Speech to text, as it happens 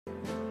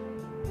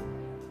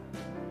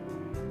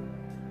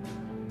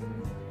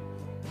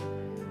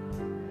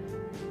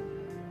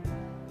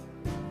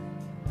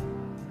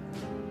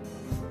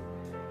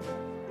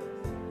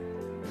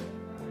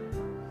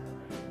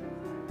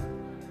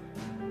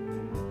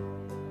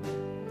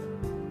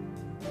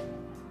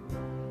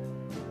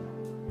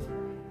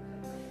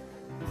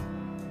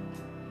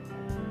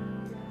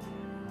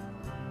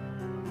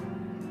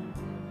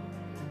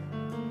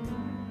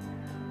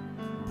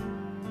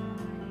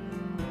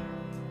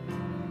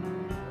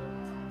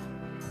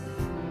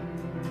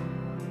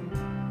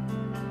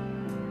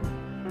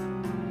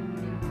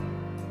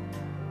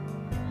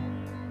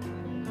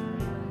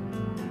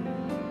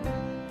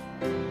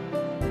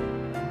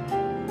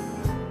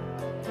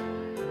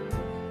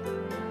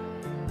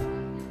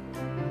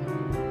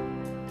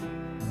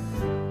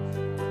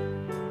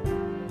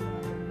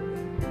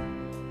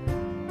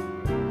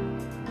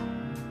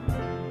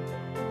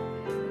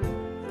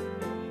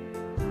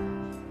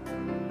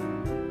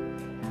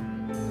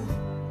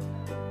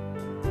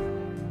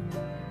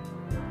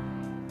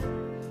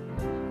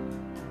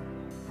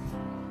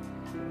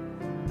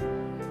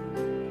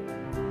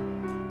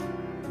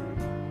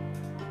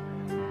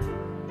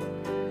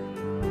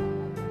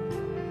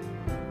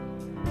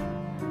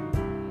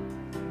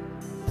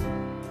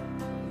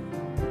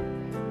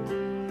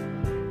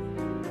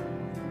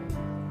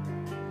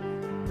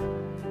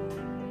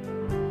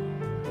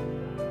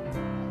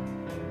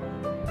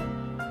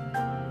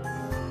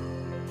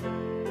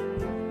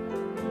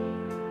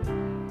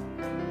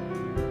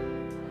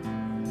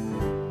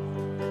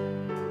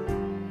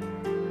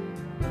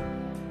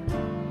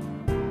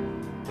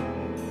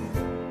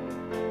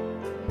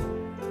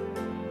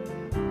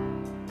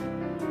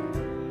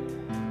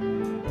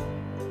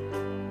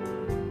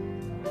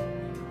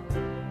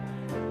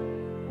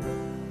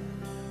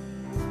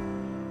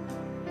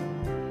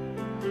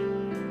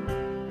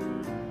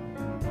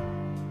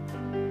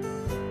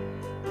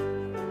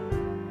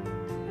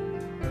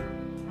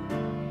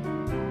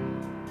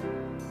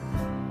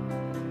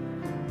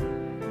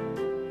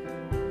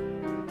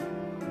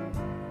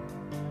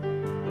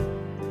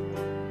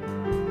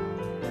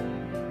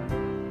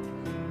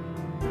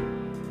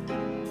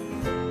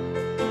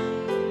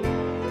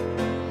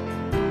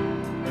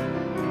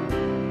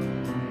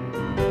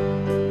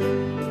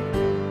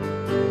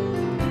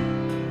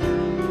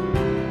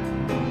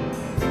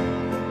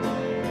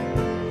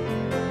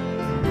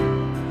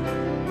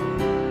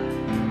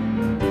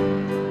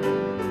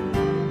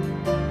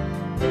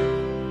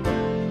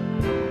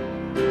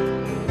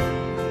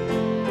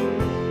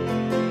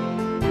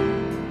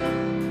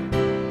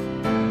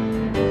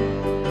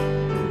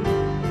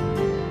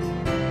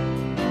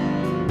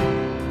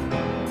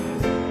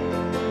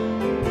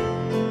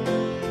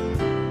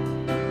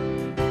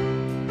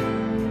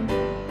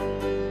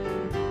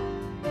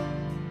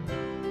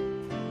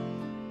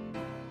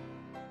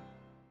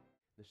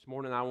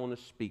want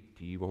to speak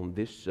to you on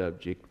this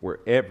subject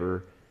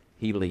wherever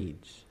He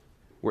leads.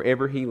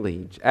 Wherever He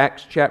leads.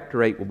 Acts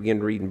chapter 8, we'll begin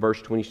to read in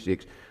verse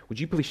 26. Would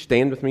you please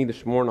stand with me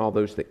this morning, all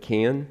those that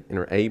can and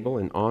are able,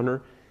 in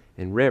honor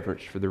and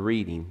reverence for the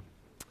reading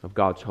of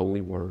God's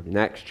holy word. In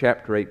Acts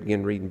chapter 8,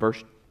 begin reading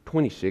verse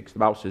 26. The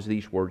Bible says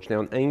these words,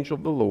 "Now an angel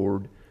of the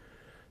Lord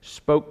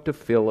spoke to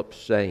Philip,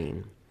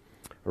 saying,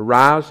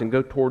 Arise and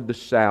go toward the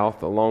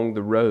south along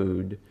the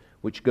road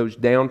which goes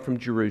down from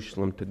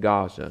Jerusalem to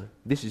Gaza.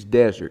 This is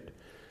desert.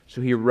 So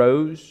he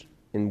arose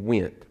and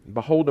went.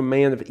 Behold, a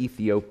man of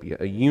Ethiopia,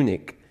 a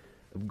eunuch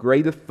of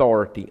great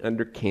authority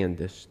under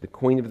Candace, the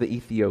queen of the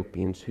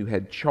Ethiopians, who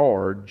had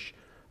charge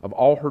of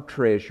all her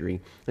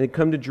treasury, and had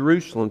come to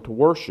Jerusalem to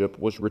worship,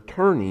 was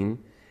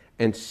returning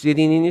and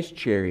sitting in his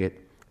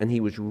chariot, and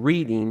he was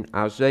reading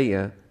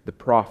Isaiah the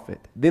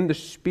prophet. Then the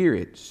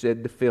Spirit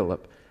said to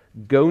Philip,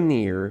 Go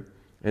near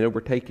and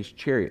overtake his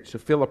chariot. So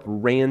Philip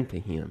ran to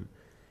him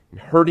and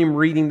heard him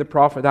reading the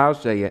prophet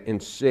Isaiah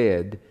and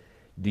said,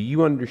 Do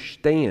you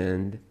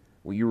understand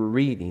what you were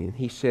reading? And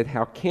he said,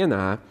 How can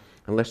I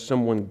unless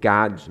someone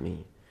guides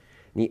me?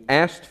 And he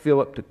asked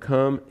Philip to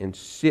come and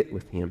sit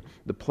with him.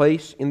 The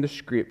place in the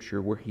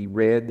Scripture where he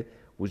read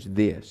was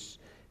this: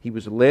 He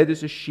was led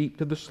as a sheep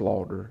to the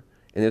slaughter,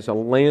 and as a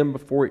lamb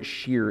before its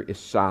shearer is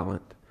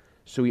silent,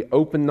 so he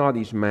opened not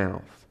his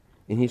mouth.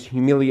 In his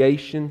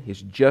humiliation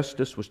his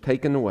justice was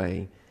taken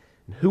away.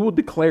 And who will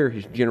declare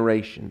his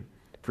generation?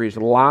 For his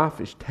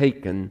life is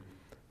taken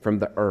from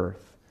the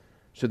earth.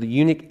 So the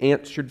eunuch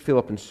answered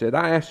Philip and said,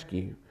 I ask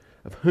you,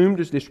 of whom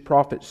does this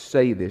prophet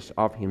say this,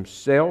 of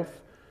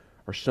himself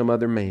or some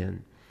other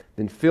man?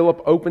 Then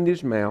Philip opened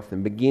his mouth,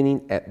 and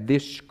beginning at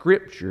this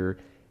scripture,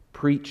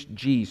 preached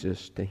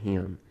Jesus to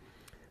him.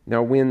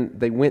 Now when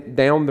they went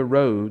down the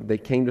road, they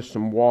came to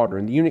some water,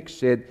 and the eunuch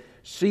said,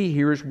 See,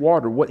 here is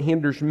water. What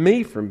hinders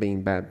me from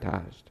being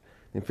baptized?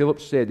 And Philip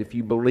said, If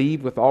you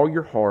believe with all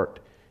your heart,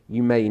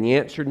 you may. And he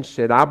answered and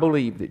said, I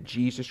believe that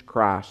Jesus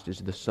Christ is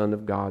the Son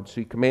of God. So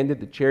he commanded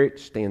the chariot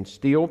to stand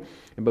still,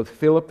 and both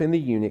Philip and the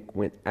eunuch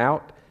went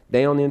out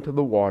down into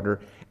the water,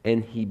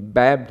 and he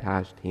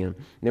baptized him.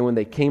 Now when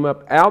they came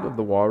up out of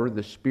the water,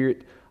 the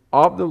Spirit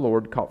of the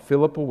Lord caught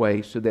Philip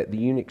away, so that the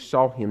eunuch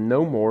saw him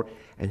no more,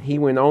 and he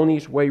went on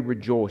his way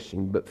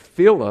rejoicing. But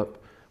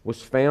Philip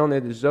was found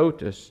at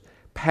Azotus.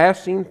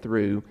 Passing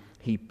through,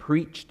 he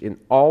preached in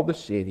all the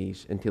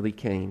cities until he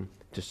came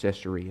to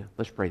Caesarea.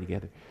 Let's pray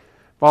together.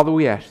 Father,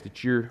 we ask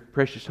that your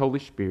precious Holy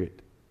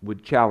Spirit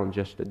would challenge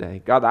us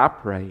today. God, I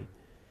pray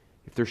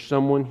if there's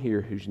someone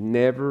here who's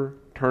never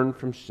turned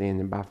from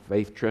sin and by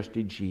faith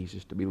trusted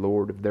Jesus to be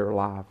Lord of their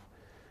life,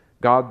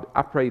 God,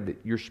 I pray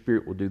that your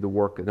Spirit will do the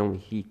work that only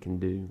He can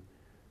do,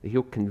 that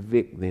He'll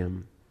convict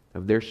them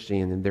of their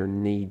sin and their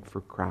need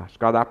for Christ.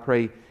 God, I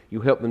pray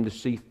you'll help them to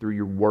see through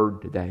your word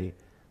today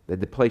that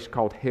the place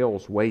called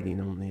hell's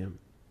waiting on them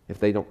if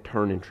they don't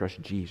turn and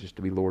trust Jesus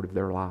to be Lord of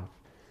their life.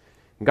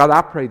 And God,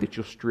 I pray that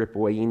you'll strip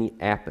away any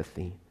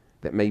apathy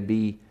that may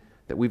be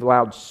that we've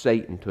allowed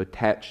Satan to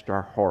attach to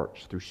our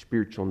hearts through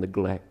spiritual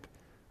neglect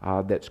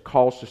that's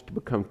caused us to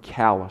become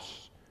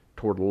callous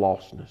toward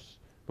lostness.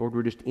 Lord,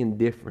 we're just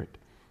indifferent.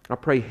 I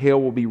pray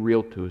hell will be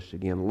real to us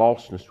again.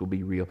 Lostness will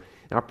be real.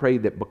 And I pray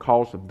that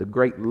because of the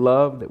great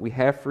love that we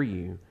have for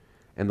you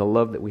and the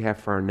love that we have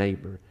for our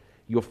neighbor,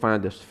 you'll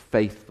find us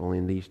faithful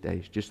in these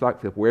days. Just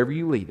like Philip, wherever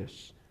you lead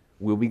us,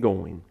 we'll be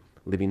going,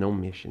 living on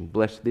mission.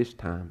 Bless this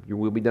time. Your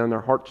will be done in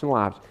our hearts and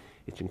lives.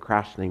 It's in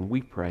Christ's name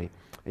we pray.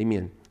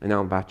 Amen. And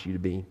I'll invite you to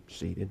be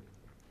seated.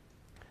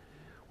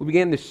 We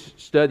began this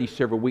study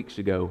several weeks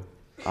ago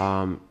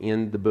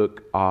in the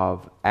book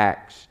of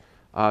Acts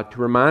to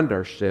remind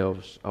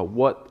ourselves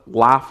what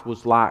life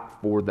was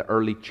like for the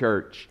early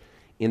church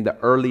in the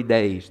early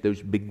days,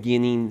 those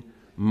beginning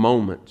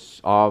moments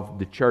of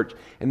the church.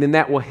 And then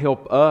that will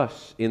help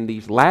us in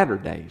these latter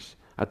days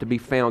to be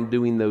found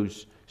doing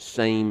those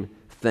same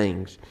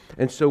things.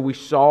 And so we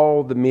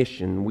saw the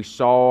mission. We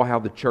saw how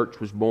the church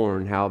was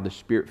born, how the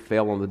Spirit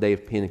fell on the day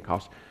of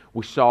Pentecost.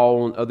 We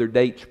saw on other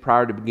dates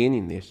prior to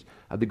beginning this,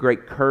 the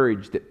great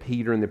courage that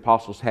Peter and the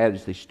apostles had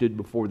as they stood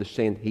before the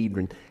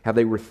Sanhedrin, how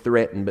they were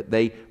threatened, but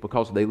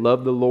because they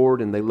loved the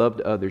Lord and they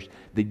loved others,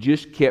 they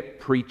just kept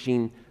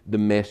preaching the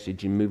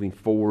message and moving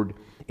forward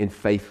in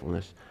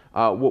faithfulness.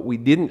 What we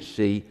didn't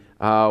see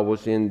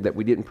that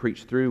we didn't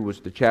preach through was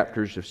the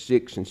chapters of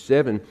 6 and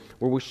 7,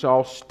 where we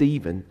saw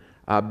Stephen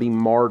be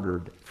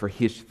martyred for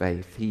his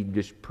faith. He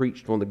just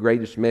preached one of the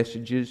greatest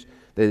messages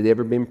that had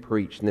ever been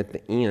preached, and at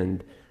the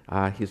end,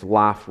 his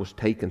life was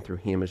taken through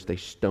him as they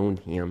stoned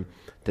him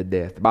to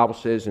death. The Bible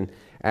says in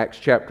Acts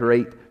chapter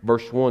 8,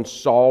 verse 1,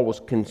 Saul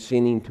was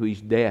consenting to his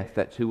death.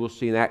 That's who we'll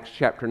see in Acts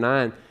chapter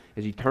 9,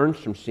 as he turns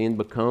from sin,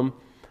 become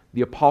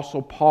the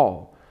Apostle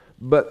Paul.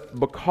 But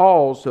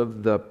because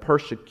of the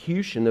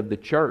persecution of the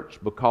church,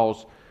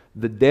 because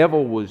the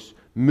devil was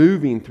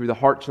moving through the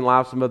hearts and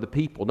lives of other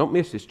people, don't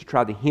miss this, to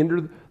try to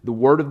hinder the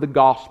word of the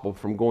gospel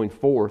from going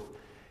forth,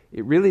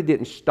 it really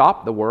didn't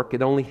stop the work,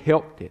 it only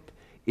helped it.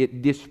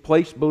 It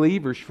displaced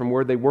believers from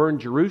where they were in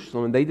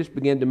Jerusalem, and they just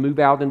began to move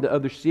out into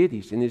other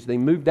cities. And as they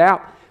moved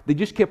out, They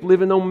just kept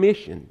living on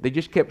mission. They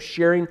just kept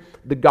sharing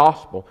the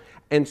gospel.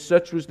 And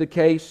such was the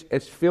case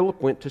as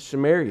Philip went to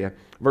Samaria,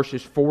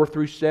 verses 4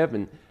 through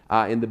 7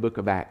 in the book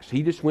of Acts.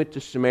 He just went to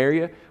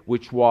Samaria,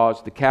 which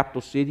was the capital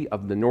city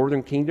of the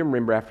northern kingdom.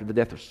 Remember, after the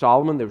death of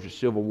Solomon, there was a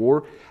civil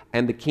war,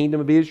 and the kingdom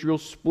of Israel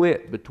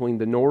split between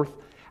the north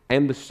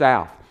and the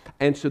south.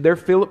 And so there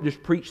Philip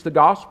just preached the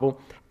gospel,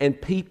 and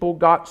people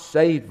got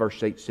saved,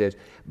 verse 8 says.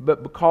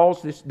 But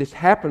because this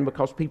happened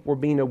because people were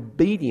being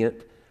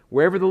obedient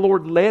wherever the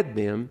Lord led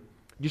them,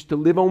 just to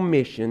live on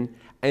mission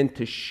and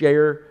to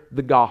share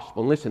the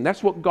gospel. And listen,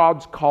 that's what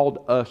God's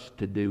called us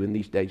to do in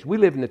these days. We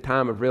live in a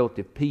time of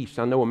relative peace.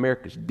 I know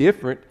America's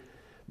different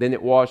than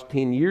it was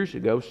 10 years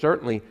ago,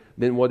 certainly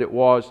than what it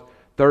was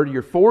 30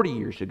 or 40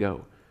 years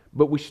ago.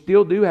 But we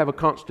still do have a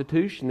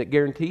constitution that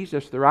guarantees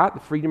us the right, the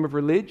freedom of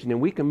religion, and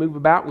we can move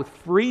about with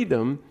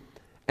freedom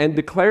and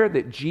declare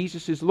that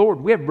Jesus is Lord.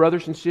 We have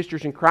brothers and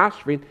sisters in Christ,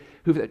 friend,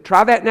 who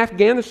try that in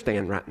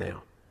Afghanistan right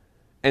now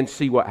and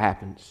see what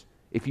happens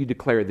if you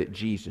declare that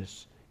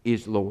Jesus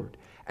is Lord.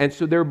 And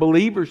so there are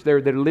believers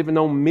there that are living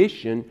on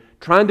mission,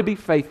 trying to be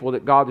faithful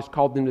that God has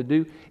called them to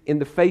do in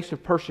the face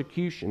of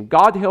persecution.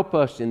 God help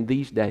us in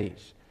these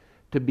days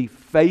to be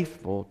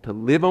faithful, to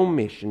live on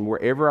mission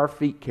wherever our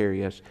feet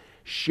carry us,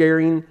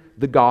 sharing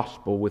the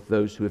gospel with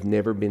those who have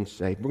never been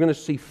saved. We're going to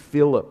see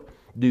Philip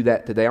do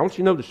that today. I want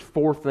you to notice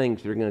 4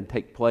 things that are going to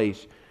take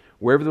place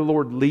wherever the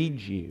Lord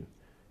leads you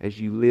as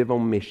you live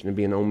on mission and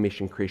be an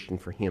on-mission Christian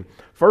for Him.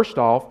 First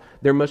off,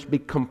 there must be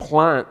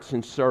compliance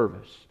in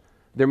service.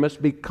 There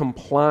must be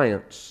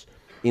compliance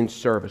in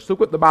service. Look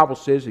what the Bible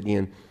says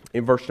again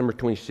in verse number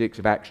 26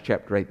 of Acts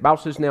chapter 8. The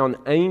Bible says, "Now an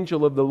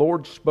angel of the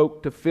Lord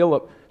spoke to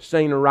Philip,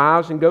 saying,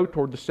 Arise and go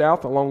toward the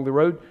south along the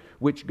road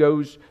which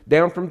goes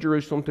down from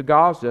Jerusalem to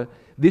Gaza.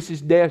 This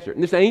is desert."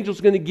 And this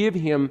angel's going to give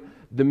him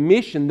the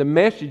mission, the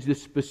message, the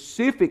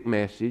specific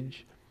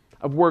message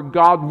of where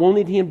God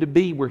wanted him to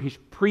be, where his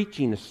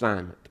preaching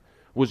assignment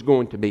was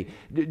going to be.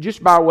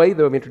 Just by way,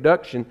 though, of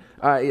introduction,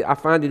 I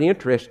find it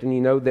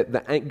interesting,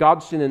 that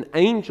God sent an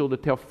angel to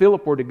tell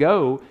Philip where to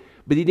go,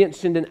 but He didn't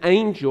send an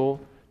angel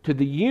to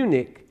the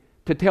eunuch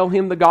to tell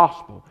him the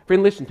gospel.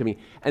 Friend, listen to me.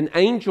 An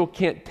angel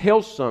can't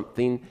tell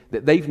something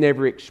that they've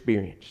never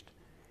experienced.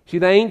 See,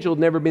 the angel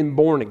had never been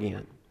born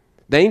again.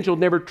 The angel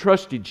never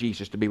trusted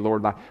Jesus to be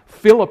Lord.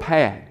 Philip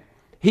had.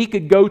 He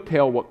could go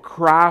tell what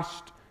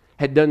Christ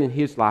had done in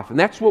his life. And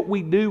that's what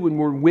we do when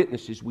we're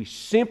witnesses. We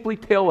simply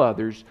tell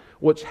others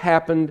what's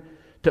happened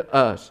to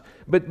us.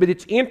 But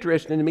it's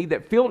interesting to me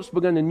that Philip's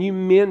begun a new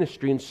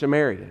ministry in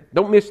Samaria.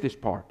 Don't miss this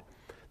part.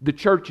 The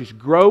church is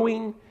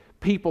growing.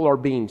 People are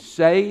being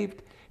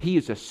saved. He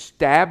is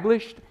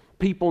established.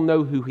 People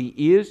know who he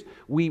is.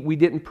 We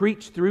didn't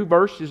preach through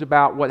verses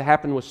about what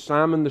happened with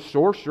Simon the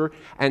sorcerer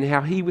and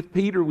how he with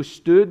Peter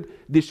withstood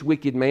this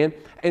wicked man.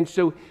 And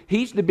so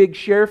he's the big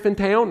sheriff in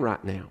town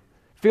right now.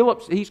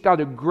 Philip, he's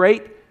got a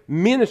great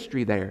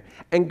ministry there.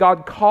 And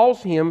God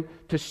calls him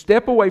to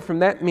step away from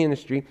that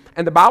ministry.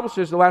 And the Bible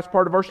says, the last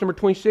part of verse number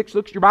 26,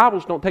 look at your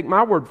Bibles, don't take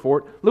my word for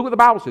it. Look what the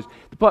Bible says.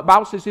 The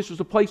Bible says this was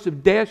a place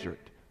of desert.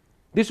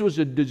 This was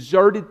a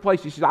deserted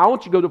place. He says, I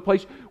want you to go to a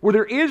place where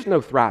there is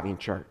no thriving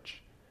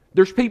church.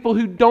 There's people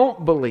who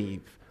don't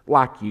believe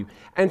like you.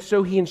 And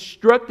so he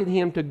instructed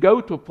him to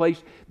go to a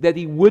place that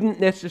he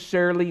wouldn't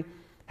necessarily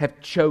have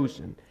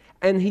chosen.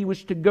 And he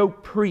was to go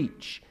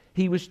preach.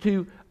 He was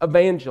to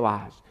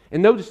evangelize.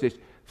 And notice this,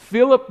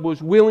 Philip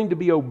was willing to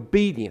be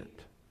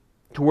obedient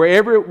to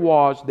wherever it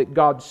was that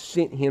God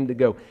sent him to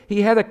go.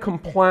 He had a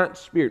compliant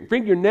spirit.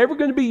 Friend, you're never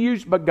going to be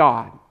used by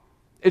God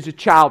as a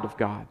child of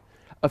God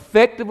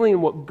effectively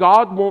in what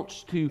God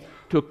wants to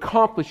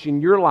accomplish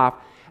in your life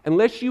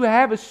unless you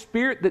have a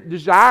spirit that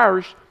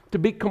desires to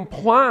be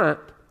compliant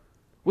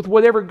with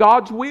whatever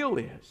God's will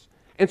is.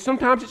 And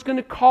sometimes it's going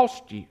to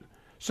cost you.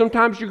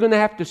 Sometimes you're going to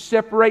have to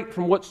separate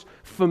from what's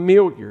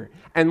familiar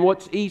and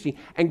what's easy.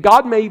 And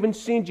God may even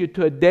send you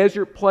to a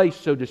desert place,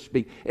 so to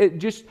speak. It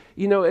just,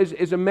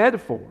 as a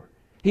metaphor.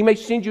 He may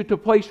send you to a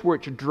place where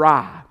it's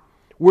dry,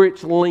 where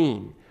it's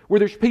lean, where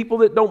there's people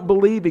that don't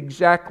believe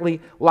exactly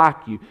like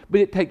you.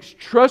 But it takes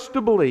trust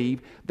to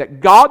believe that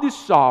God is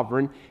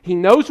sovereign. He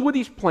knows what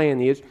His plan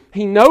is.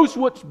 He knows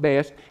what's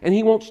best. And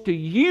He wants to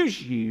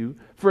use you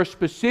for a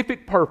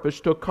specific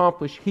purpose to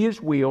accomplish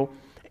His will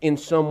in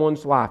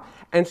someone's life.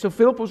 And so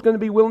Philip was going to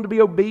be willing to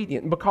be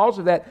obedient. And because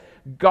of that,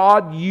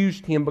 God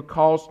used him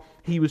because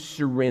he was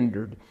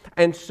surrendered.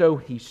 And so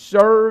he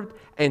served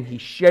and he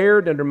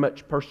shared under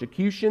much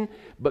persecution,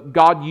 but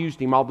God used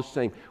him all the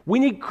same. We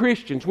need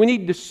Christians, we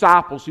need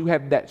disciples who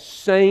have that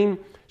same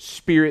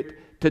spirit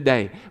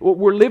today.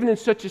 We're living in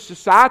such a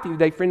society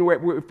today, friend,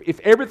 where if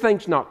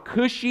everything's not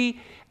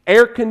cushy,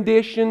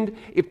 air-conditioned,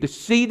 if the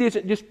seat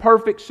isn't just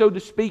perfect, so to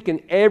speak,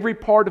 in every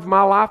part of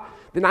my life,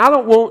 then I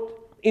don't want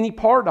any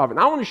part of it. And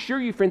I want to assure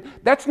you, friend,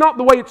 that's not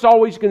the way it's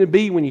always going to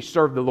be when you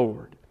serve the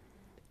Lord.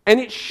 And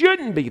it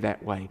shouldn't be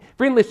that way.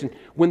 Friend, listen,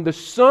 when the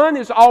sun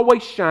is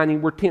always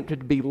shining, we're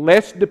tempted to be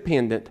less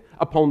dependent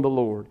upon the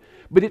Lord.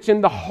 But it's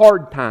in the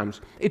hard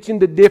times. It's in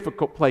the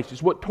difficult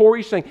places. What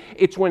Tori's saying,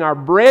 it's when our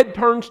bread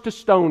turns to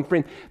stone,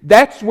 friend.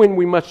 That's when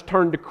we must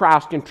turn to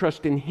Christ and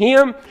trust in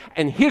Him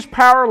and His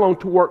power alone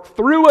to work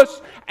through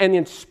us and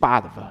in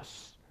spite of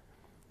us.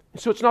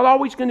 And so it's not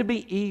always going to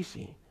be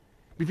easy.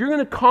 If you're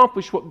going to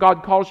accomplish what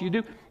God calls you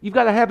to do, you've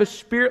got to have a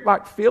spirit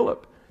like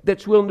Philip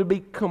that's willing to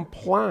be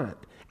compliant.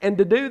 And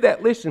to do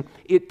that, listen,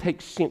 it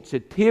takes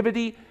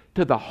sensitivity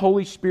to the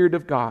Holy Spirit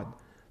of God.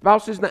 The Bible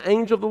says the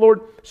angel of the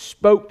Lord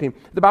spoke to him.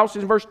 The Bible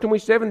says in verse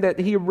 27 that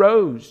he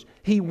arose,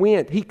 he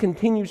went, he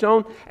continues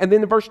on. And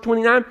then in verse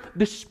 29,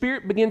 the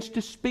Spirit begins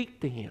to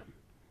speak to him,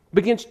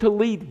 begins to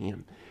lead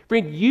him.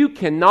 Friend, you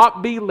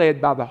cannot be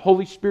led by the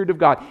Holy Spirit of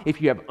God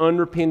if you have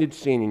unrepented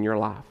sin in your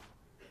life.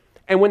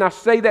 And when I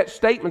say that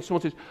statement,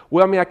 someone says,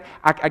 well, I mean,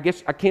 I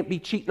guess I can't be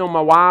cheating on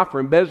my wife or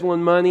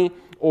embezzling money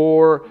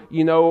or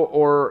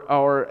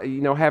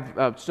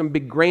have some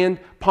big grand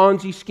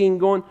Ponzi scheme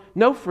going.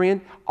 No,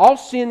 friend, all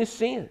sin is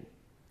sin.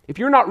 If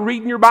you're not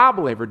reading your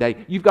Bible every day,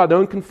 you've got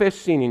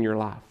unconfessed sin in your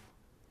life.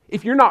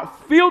 If you're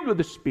not filled with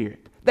the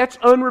Spirit, that's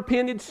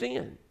unrepented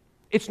sin.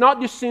 It's not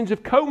just sins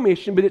of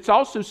commission, but it's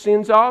also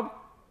sins of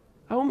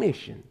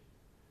omission.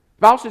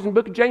 The Bible says in the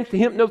book of James, to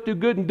him that knoweth do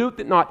good and doeth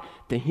it not,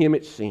 to him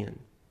it's sin.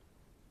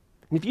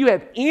 And if you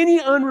have any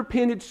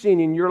unrepented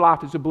sin in your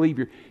life as a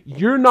believer,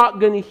 you're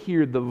not going to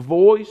hear the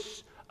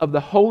voice of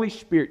the Holy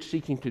Spirit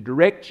seeking to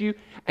direct you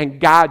and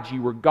guide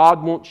you where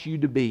God wants you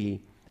to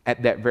be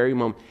at that very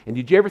moment. And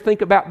did you ever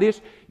think about this?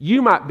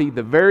 You might be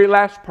the very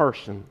last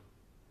person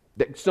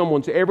that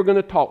someone's ever going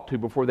to talk to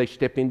before they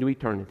step into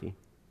eternity.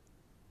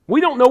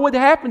 We don't know what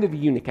happened to the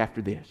eunuch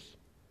after this.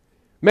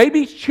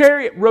 Maybe his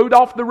chariot rode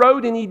off the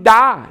road and he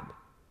died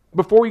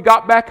before he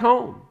got back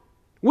home.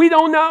 We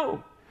don't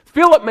know.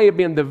 Philip may have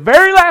been the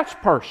very last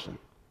person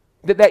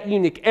that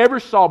eunuch ever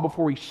saw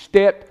before he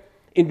stepped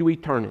into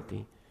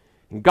eternity.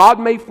 And God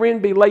may,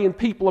 friend, be laying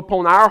people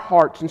upon our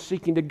hearts and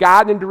seeking to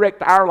guide and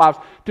direct our lives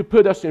to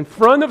put us in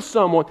front of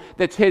someone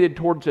that's headed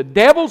towards a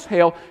devil's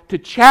hell to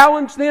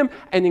challenge them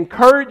and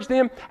encourage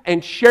them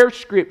and share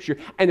Scripture.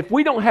 And if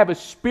we don't have a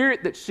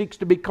spirit that seeks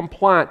to be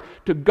compliant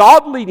to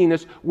God leading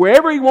us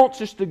wherever He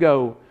wants us to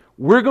go,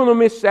 we're going to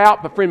miss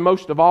out. But friend,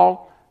 most of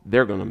all,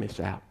 they're going to miss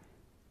out.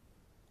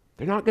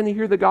 They're not going to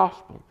hear the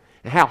gospel.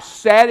 And how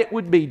sad it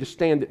would be to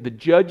stand at the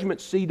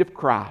judgment seat of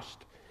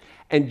Christ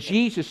and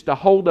Jesus to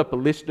hold up a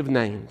list of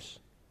names.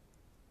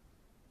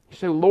 You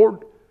say,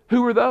 Lord,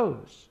 who are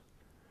those?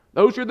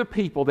 Those are the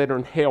people that are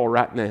in hell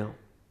right now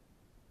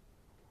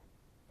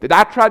that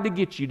I tried to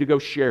get you to go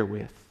share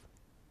with.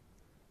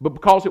 But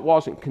because it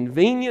wasn't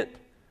convenient,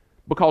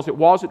 because it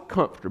wasn't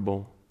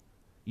comfortable,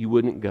 you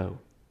wouldn't go.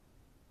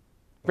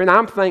 Friend,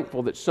 I'm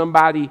thankful that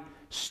somebody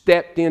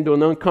stepped into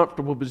an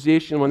uncomfortable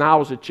position when I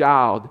was a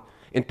child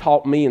and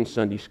taught me in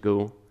Sunday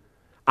school.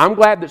 I'm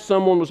glad that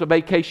someone was a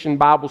vacation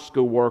Bible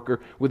school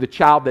worker with a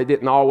child that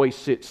didn't always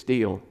sit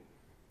still.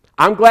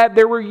 I'm glad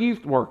there were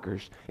youth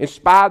workers, in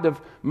spite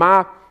of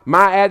my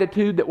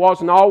attitude that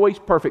wasn't always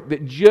perfect,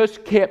 that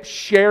just kept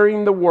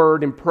sharing the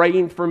Word and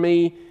praying for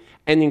me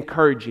and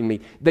encouraging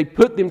me. They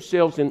put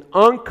themselves in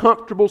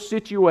uncomfortable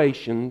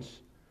situations.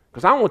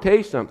 Because I want to tell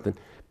you something.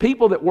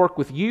 People that work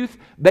with youth,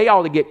 they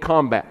ought to get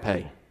combat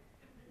pay.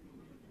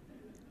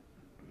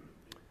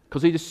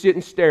 Because they just sit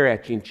and stare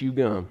at you and chew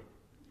gum.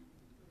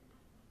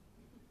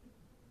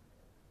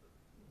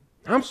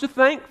 I'm so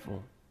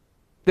thankful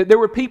that there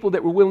were people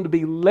that were willing to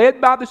be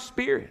led by the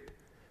Spirit.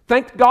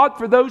 Thank God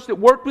for those that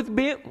worked with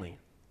Bentley.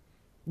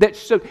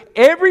 So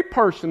every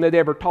person that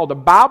ever taught a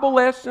Bible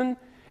lesson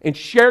and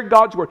shared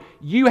God's Word,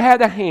 you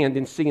had a hand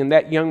in seeing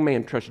that young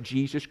man trust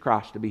Jesus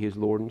Christ to be his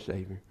Lord and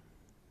Savior.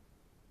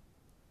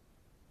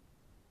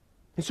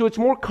 And so it's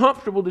more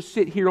comfortable to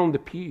sit here on the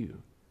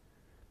pew,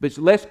 but it's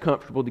less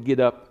comfortable to get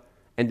up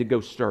and to go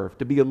serve,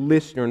 to be a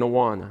listener in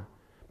Awana.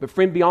 But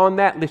friend, beyond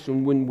that,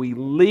 listen, when we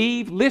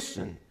leave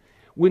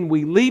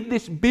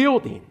this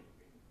building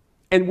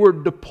and we're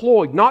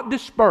deployed, not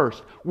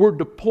dispersed, we're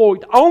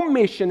deployed on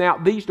mission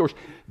out these doors,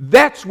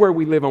 that's where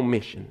we live on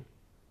mission.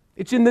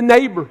 It's in the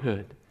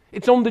neighborhood.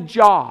 It's on the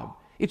job.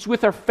 It's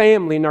with our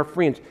family and our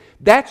friends.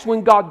 That's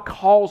when God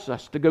calls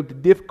us to go to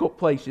difficult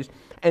places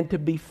and to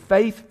be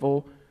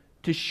faithful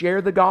to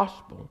share the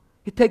gospel.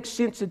 It takes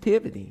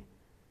sensitivity.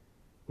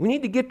 We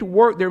need to get to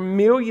work. There are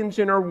millions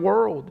in our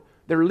world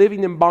that are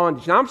living in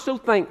bondage. And I'm so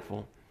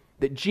thankful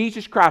that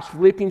Jesus Christ,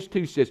 Philippians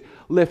 2 says,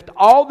 left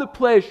all the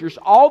pleasures,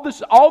 all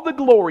the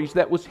glories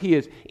that was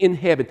His in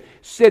heaven,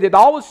 set it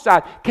all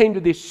aside, came to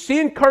this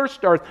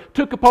sin-cursed earth,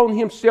 took upon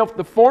Himself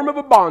the form of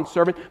a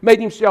bondservant, made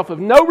Himself of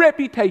no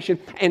reputation,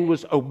 and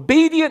was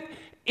obedient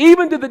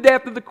even to the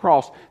death of the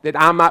cross, that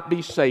I might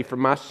be saved from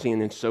my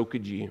sin, and so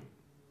could you.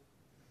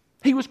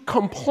 He was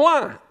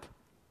compliant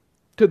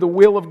to the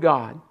will of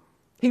God.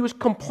 He was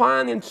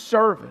compliant in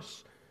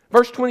service.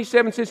 Verse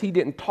 27 says He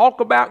didn't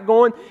talk about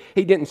going.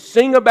 He didn't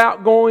sing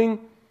about going.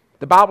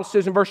 The Bible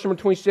says in verse number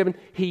 27,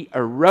 He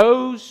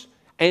arose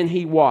and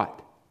He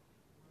what?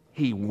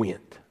 He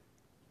went.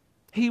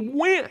 He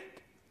went.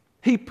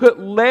 He put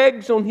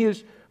legs on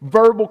His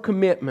verbal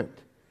commitment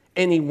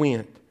and He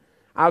went.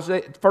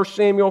 Isaiah, 1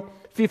 Samuel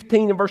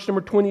 15 and verse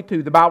number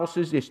 22, the Bible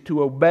says this,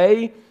 to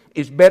obey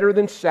is better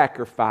than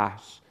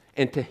sacrifice,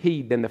 and to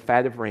heed than the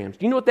fat of rams.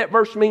 Do you know what that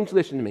verse means?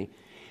 Listen to me.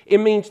 It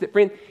means that,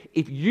 friend,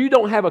 if you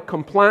don't have a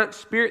compliant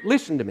spirit,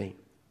 listen to me.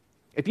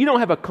 If you don't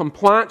have a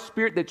compliant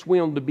spirit that's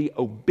willing to be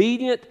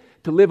obedient,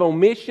 to live on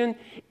mission,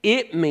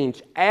 it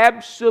means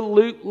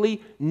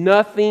absolutely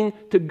nothing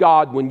to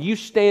God when you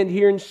stand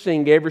here and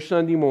sing every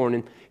Sunday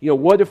morning. You know,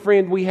 what a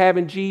friend we have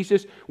in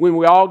Jesus. When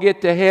we all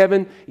get to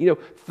heaven, you know,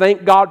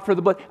 thank God for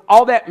the blood.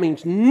 All that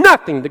means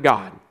nothing to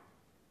God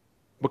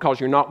because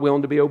you're not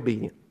willing to be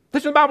obedient.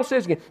 Listen, the Bible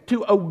says again,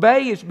 to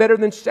obey is better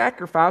than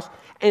sacrifice,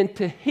 and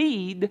to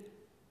heed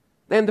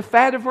than the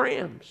fat of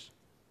rams.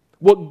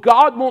 What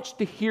God wants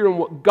to hear and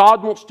what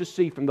God wants to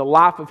see from the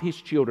life of His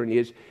children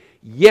is,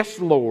 yes,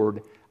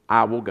 Lord,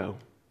 I will go.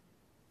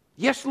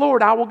 Yes,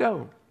 Lord, I will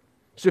go.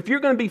 So if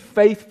you're going to be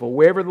faithful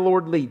wherever the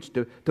Lord leads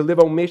to live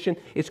on mission,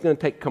 it's going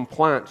to take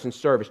compliance and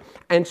service.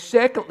 And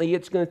secondly,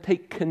 it's going to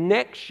take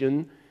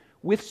connection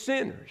with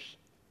sinners.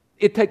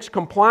 It takes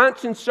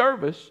compliance and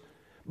service,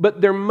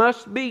 but there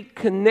must be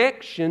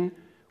connection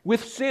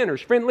with sinners.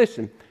 Friend,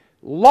 listen,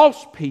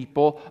 lost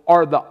people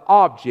are the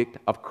object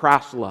of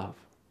Christ's love.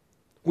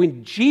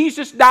 When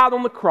Jesus died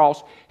on the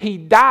cross, He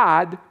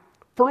died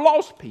for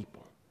lost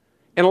people.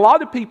 And a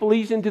lot of people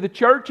ease into the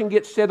church and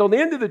get settled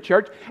into the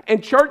church,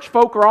 and church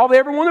folk are all they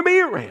ever want to be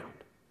around.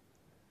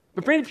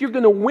 But friend, if you're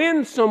going to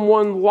win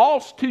someone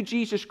lost to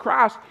Jesus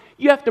Christ,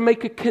 you have to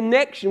make a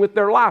connection with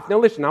their life. Now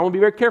listen, I want to be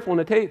very careful when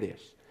I tell you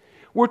this.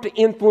 We're to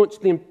influence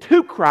them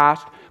to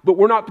Christ, but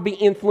we're not to be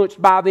influenced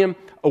by them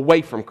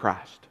away from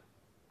Christ.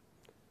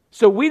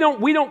 So we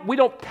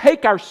don't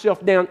take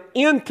ourselves down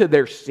into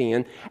their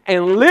sin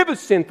and live a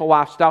sinful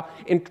lifestyle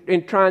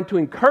in trying to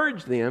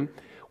encourage them.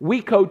 We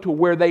go to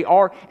where they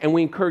are and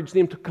we encourage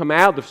them to come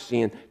out of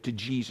sin to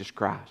Jesus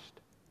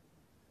Christ.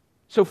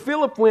 So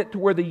Philip went to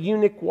where the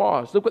eunuch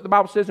was. Look what the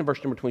Bible says in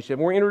verse number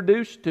 27. We're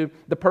introduced to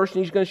the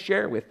person he's going to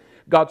share with.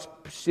 God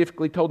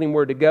specifically told him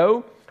where to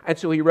go. And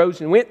so he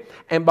rose and went.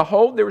 And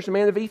behold, there was a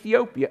man of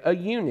Ethiopia, a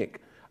eunuch,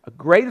 a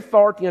great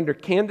authority under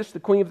Candace, the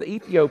queen of the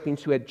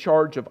Ethiopians, who had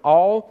charge of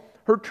all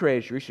her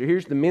treasury. So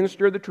here's the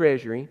minister of the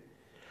treasury.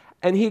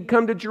 And he had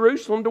come to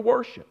Jerusalem to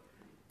worship.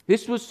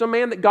 This was some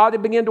man that God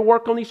had begun to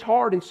work on his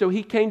heart. And so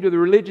he came to the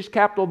religious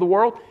capital of the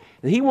world.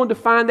 And he wanted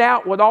to find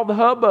out what all the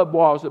hubbub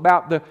was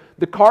about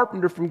the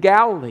carpenter from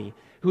Galilee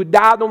who had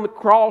died on the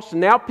cross.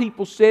 And now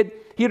people said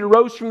he had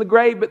arose from the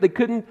grave, but they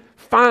couldn't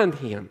find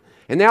him.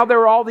 And now there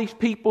were all these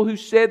people who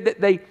said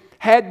that they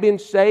had been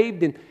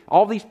saved. And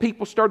all these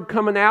people started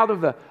coming out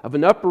of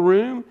an upper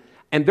room.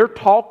 And they're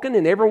talking,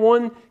 and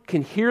everyone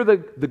can hear the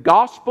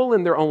gospel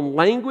in their own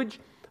language.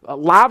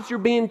 Lives are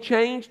being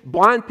changed.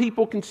 Blind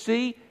people can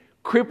see.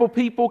 Crippled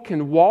people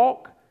can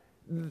walk.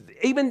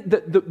 Even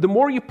the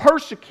more you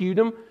persecute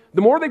them,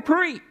 the more they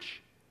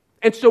preach.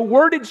 And so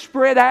word had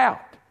spread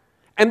out.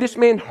 And this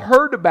man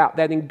heard about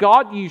that. And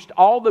God used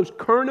all those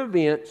current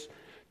events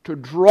to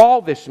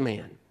draw this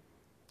man.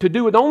 To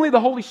do what only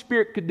the Holy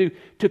Spirit could do.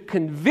 To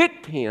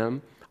convict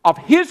him of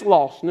his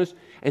lostness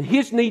and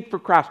his need for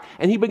Christ.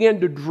 And he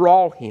began to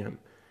draw him.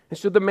 And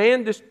so the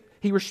man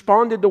he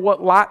responded to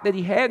what light that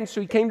he had. And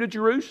so he came to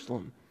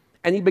Jerusalem.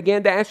 And he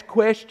began to ask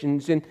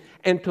questions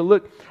and to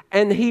look.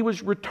 And he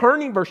was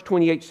returning, verse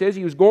 28 says,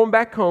 he was going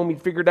back home. He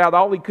figured out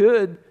all he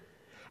could.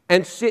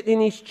 And sitting in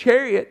his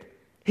chariot,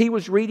 he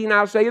was reading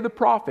Isaiah the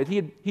prophet.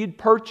 He had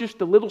purchased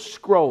a little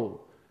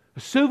scroll, a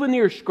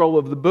souvenir scroll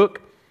of the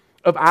book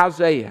of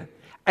Isaiah.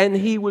 And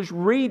he was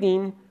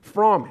reading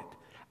from it.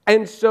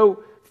 And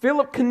so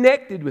Philip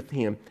connected with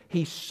him.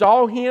 He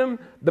saw him.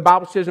 The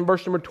Bible says in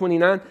verse number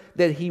 29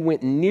 that he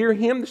went near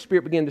him. The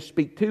Spirit began to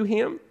speak to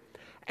him.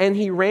 And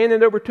he ran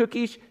and overtook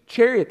his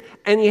chariot.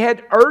 And he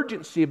had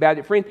urgency about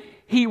it, friend.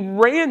 He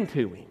ran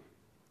to him.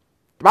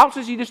 The Bible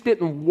says he just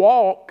didn't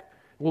walk.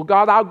 Well,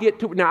 God, I'll get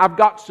to it. Now, I've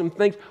got some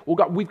things.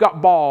 Well, we've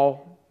got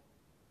ball.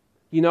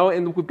 You know,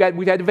 and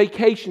we've had a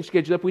vacation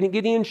scheduled up. We didn't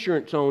get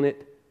insurance on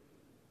it.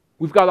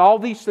 We've got all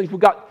these things.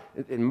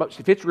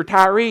 If it's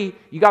retiree,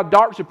 you got a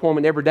doctor's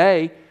appointment every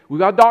day. We've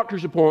got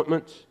doctor's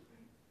appointments.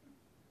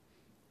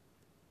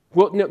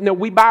 Well, no,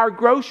 we buy our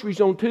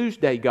groceries on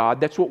Tuesday, God.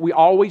 That's what we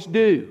always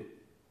do.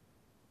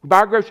 We buy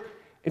our groceries.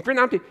 And friend,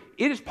 I'm telling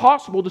you, it is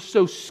possible to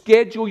so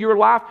schedule your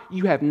life,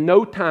 you have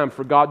no time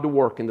for God to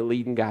work and to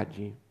lead and guide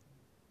you.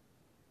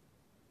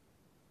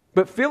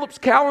 But Philip's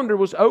calendar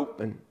was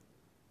open.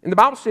 And the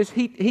Bible says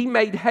he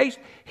made haste.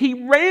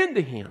 He ran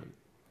to him.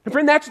 And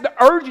friend, that's the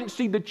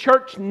urgency the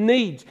church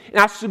needs. And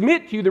I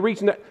submit to you the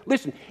reason that,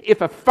 listen,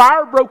 if a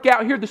fire broke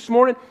out here this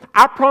morning,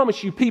 I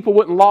promise you people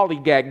wouldn't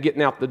lollygag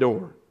getting out the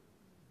door.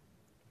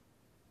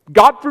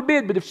 God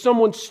forbid, but if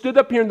someone stood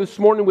up here this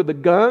morning with a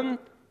gun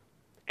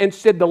and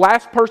said the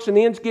last person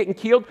in's getting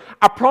killed,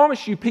 I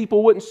promise you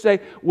people wouldn't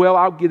say, well,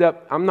 I'll get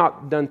up. I'm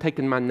not done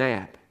taking my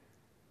nap.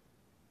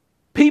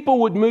 People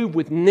would move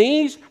with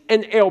knees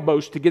and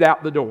elbows to get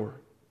out the door.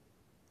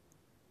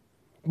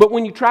 But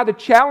when you try to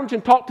challenge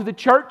and talk to the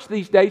church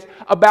these days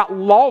about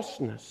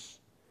lostness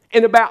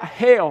and about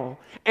hell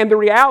and the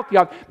reality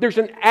of it. There's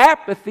an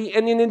apathy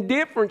and an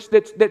indifference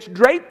that's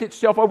draped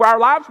itself over our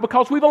lives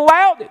because we've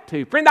allowed it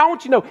to. Friend, I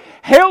want you to know,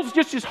 hell's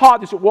just as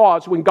hot as it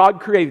was when God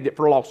created it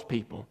for lost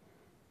people.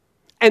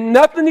 And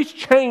nothing has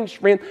changed,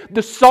 friend.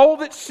 The soul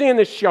that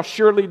sinneth shall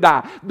surely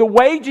die. The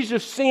wages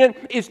of sin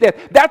is death.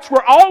 That's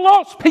where all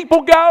lost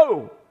people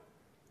go.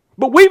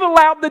 But we've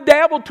allowed the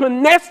devil to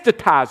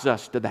anesthetize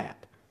us to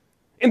that.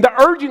 And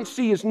the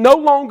urgency is no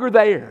longer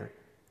there.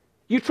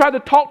 You try to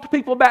talk to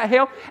people about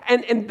hell,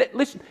 and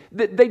listen,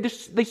 they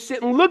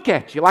sit and look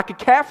at you like a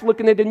calf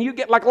looking at it, and you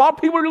get like a lot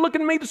of people are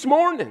looking at me this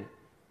morning.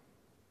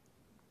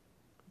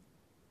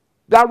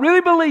 But I really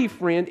believe,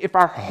 friend, if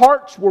our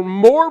hearts were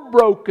more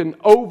broken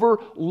over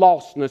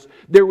lostness,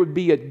 there would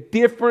be a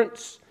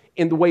difference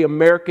in the way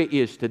America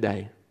is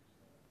today.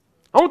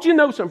 I want you to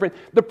know something, friend.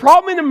 The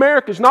problem in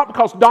America is not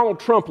because Donald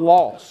Trump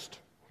lost.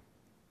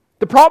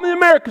 The problem in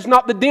America is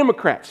not the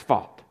Democrats'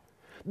 fault.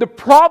 The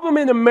problem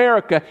in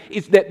America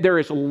is that there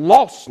is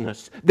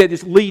lostness that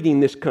is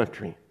leading this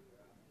country.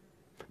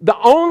 The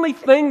only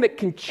thing that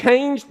can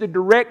change the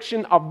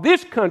direction of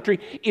this country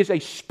is a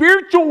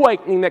spiritual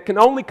awakening that can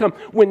only come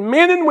when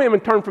men and women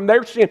turn from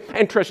their sin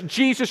and trust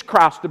Jesus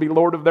Christ to be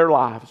Lord of their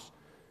lives.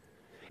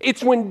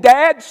 It's when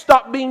dads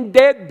stop being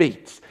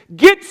deadbeats,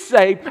 get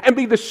saved, and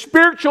be the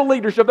spiritual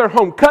leaders of their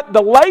home. Cut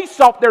the lace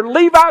off their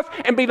Levi's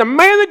and be the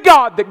man of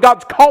God that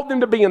God's called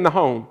them to be in the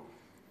home.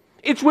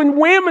 It's when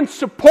women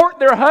support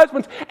their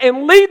husbands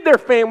and lead their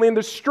family in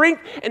the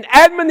strength and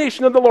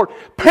admonition of the Lord.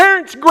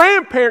 Parents,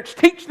 grandparents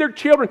teach their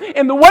children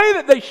in the way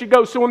that they should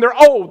go so when they're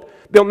old,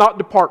 they'll not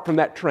depart from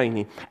that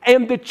training.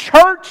 And the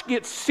church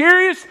gets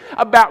serious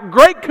about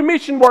Great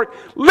Commission work,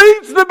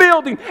 leaves the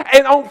building,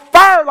 and on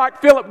fire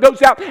like Philip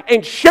goes out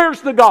and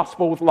shares the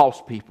gospel with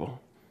lost people.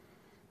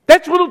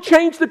 That's what will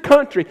change the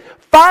country.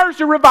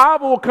 Fires of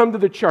revival will come to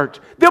the church.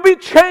 There'll be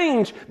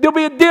change. There'll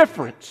be a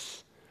difference.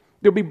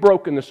 There'll be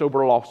brokenness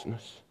over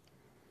lostness.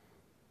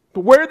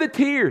 But where are the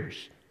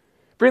tears?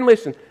 Friend,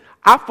 listen,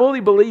 I fully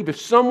believe if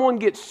someone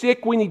gets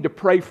sick, we need to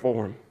pray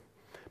for them.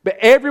 But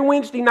every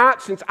Wednesday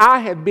night since I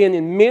have been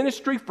in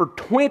ministry for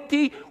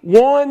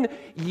 21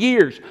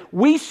 years,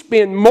 we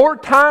spend more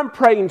time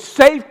praying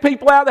save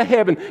people out of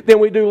heaven than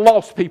we do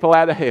lost people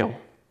out of hell.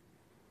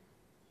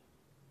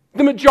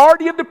 The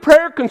majority of the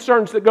prayer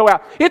concerns that go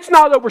out, it's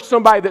not over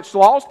somebody that's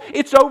lost.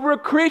 It's over a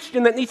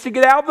Christian that needs to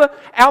get out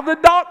of the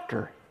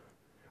doctor.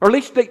 Or at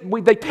least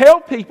they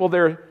tell people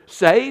they're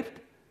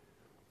saved.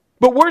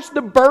 But where's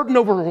the burden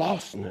over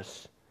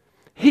lostness?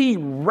 He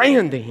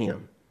ran to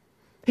him.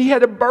 He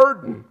had a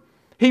burden.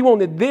 He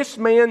wanted this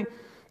man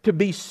to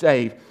be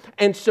saved.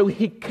 And so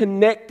he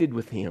connected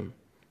with him.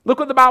 Look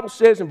what the Bible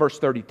says in verse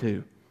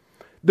 32.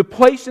 The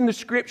place in the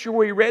scripture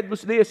where he read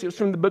was this. It was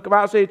from the book of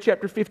Isaiah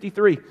chapter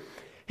 53.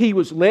 He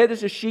was led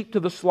as a sheep to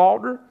the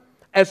slaughter,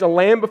 as a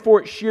lamb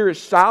before its shearer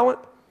is silent.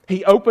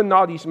 He opened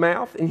not his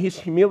mouth. In his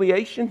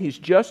humiliation, his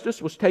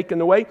justice was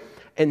taken away.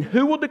 And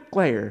who will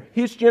declare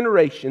his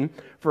generation?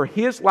 For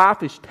his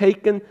life is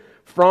taken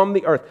from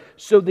the earth.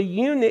 So the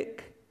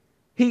eunuch,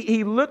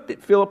 he looked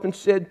at Philip and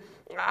said,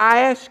 I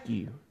ask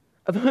you,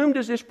 of whom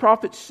does this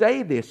prophet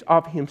say this?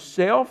 Of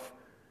himself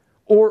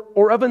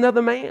or of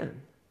another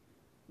man?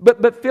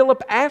 But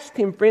Philip asked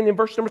him, friend, in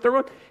verse number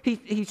 31,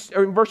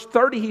 or in verse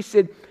 30, he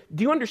said,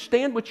 do you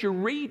understand what you're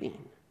reading?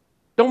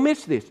 Don't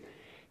miss this.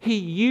 He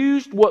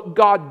used what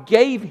God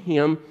gave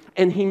him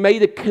and he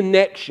made a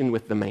connection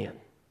with the man.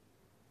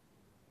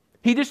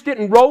 He just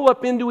didn't roll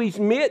up into his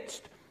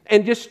midst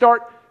and just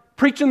start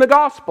preaching the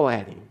gospel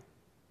at him.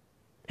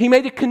 He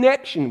made a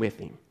connection with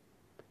him.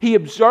 He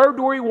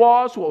observed where he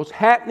was, what was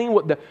happening,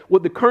 what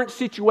the current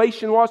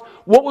situation was,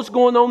 what was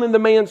going on in the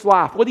man's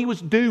life, what he was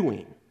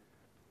doing.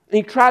 And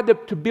he tried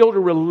to build a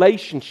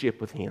relationship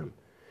with him.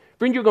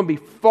 Friend, you're going to be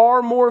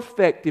far more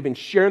effective in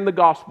sharing the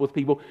gospel with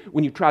people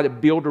when you try to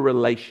build a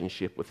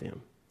relationship with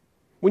them.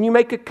 When you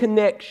make a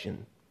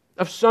connection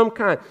of some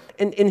kind.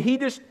 And he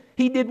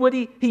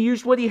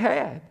used what he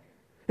had.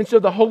 And so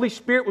the Holy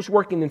Spirit was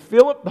working in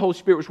Philip. The Holy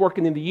Spirit was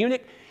working in the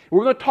eunuch.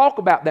 We're going to talk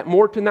about that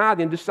more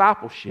tonight in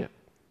discipleship.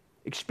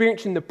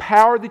 Experiencing the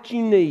power that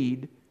you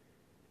need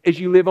as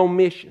you live on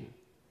mission.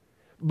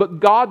 But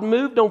God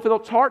moved on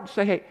Philip's heart to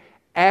say, hey,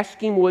 ask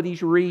him what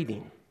he's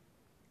reading.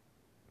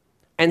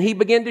 And he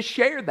began to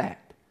share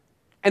that.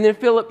 And then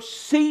Philip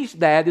sees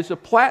that as a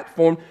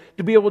platform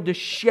to be able to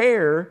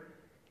share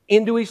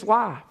into his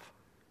life.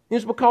 And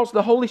it's because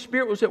the Holy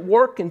Spirit was at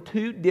work in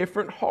two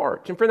different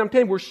hearts. And friend, I'm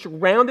telling you, we're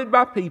surrounded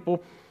by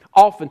people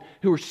often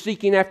who are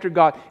seeking after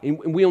God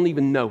and we don't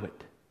even know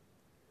it.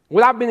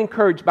 What I've been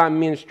encouraged by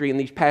ministry in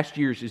these past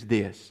years is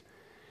this.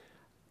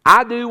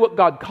 I do what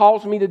God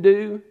calls me to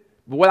do,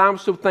 but what I'm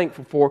so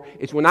thankful for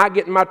is when I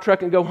get in my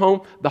truck and go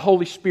home, the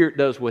Holy Spirit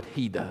does what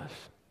He does.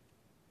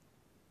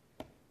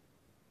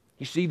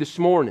 You see, this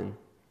morning,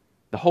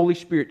 the Holy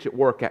Spirit's at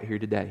work out here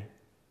today.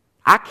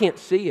 I can't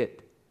see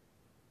it,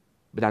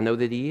 but I know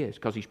that He is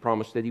because He's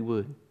promised that He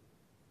would.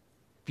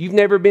 If you've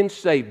never been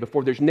saved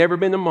before, there's never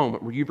been a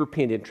moment where you've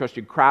repented and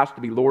trusted Christ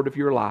to be Lord of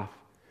your life.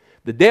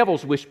 The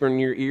devil's whispering in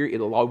your ear,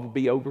 it'll all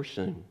be over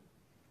soon.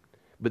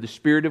 But the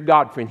Spirit of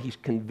God, friend, He's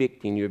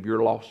convicting you of your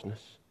lostness.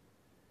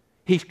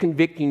 He's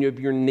convicting you of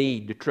your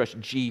need to trust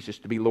Jesus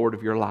to be Lord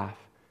of your life.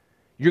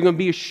 You're going to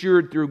be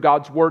assured through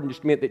God's Word in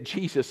just a minute that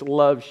Jesus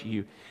loves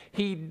you.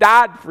 He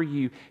died for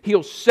you.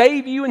 He'll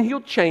save you and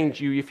He'll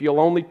change you if you'll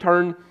only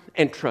turn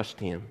and trust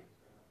Him.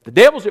 The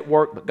devil's at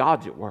work, but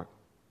God's at work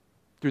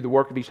through the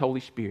work of His Holy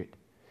Spirit.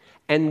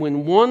 And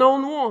when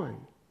one-on-one,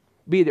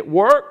 be it at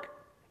work,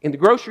 in the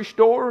grocery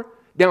store,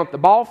 down at the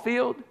ball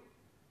field,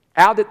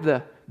 out at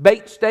the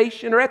bait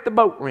station, or at the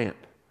boat ramp,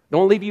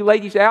 don't leave you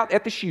ladies out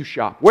at the shoe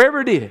shop, wherever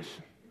it is,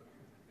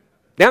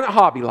 down at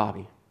Hobby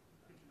Lobby,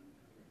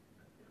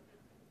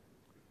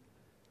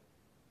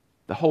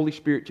 the Holy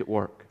Spirit's at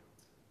work.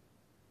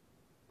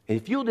 And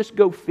if you'll just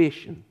go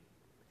fishing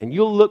and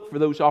you'll look for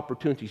those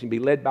opportunities and be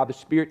led by the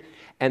Spirit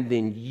and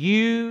then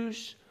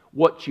use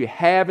what you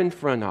have in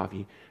front of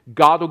you,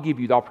 God will give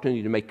you the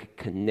opportunity to make a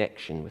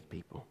connection with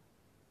people.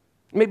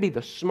 It may be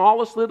the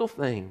smallest little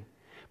thing,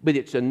 but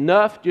it's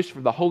enough just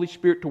for the Holy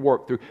Spirit to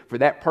work through for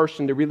that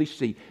person to really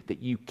see that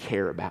you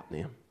care about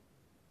them.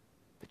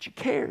 That you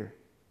care.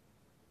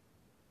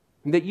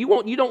 And that you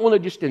don't want to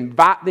just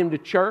invite them to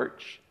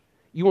church.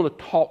 You want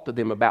to talk to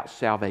them about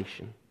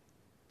salvation.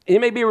 And it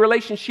may be a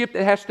relationship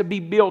that has to be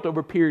built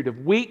over a period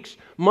of weeks,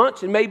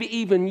 months, and maybe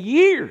even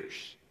years.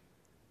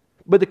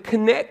 But the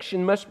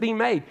connection must be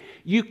made.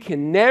 You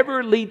can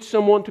never lead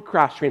someone to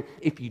Christ, friend,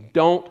 if you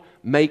don't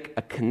make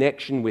a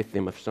connection with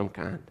them of some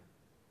kind.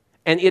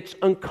 And it's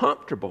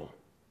uncomfortable.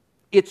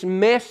 It's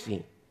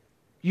messy.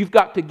 You've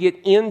got to get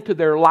into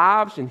their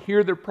lives and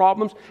hear their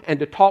problems and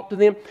to talk to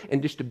them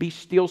and just to be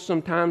still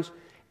sometimes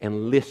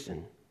and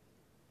listen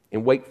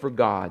and wait for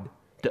God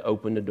to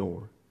open the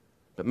door.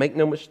 But make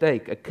no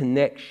mistake, a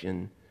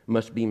connection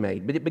must be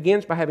made. But it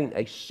begins by having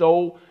a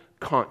soul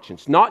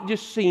conscience. Not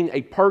just seeing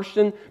a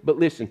person, but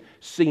listen,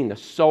 seeing a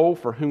soul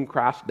for whom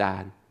Christ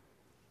died.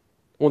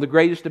 One of the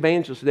greatest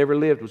evangelists that ever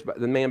lived was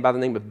the man by the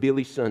name of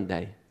Billy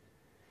Sunday.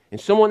 And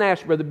someone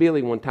asked Brother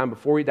Billy one time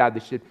before he died, they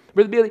said,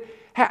 Brother Billy,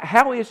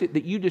 how is it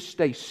that you just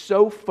stay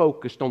so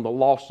focused on the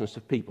lostness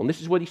of people? And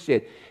this is what he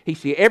said. He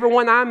said,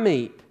 everyone I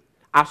meet,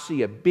 I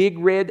see a big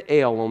red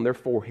L on their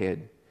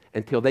forehead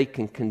until they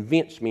can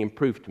convince me and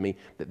prove to me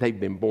that they've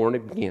been born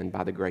again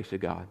by the grace of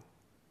God.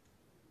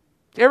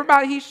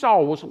 Everybody he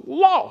saw was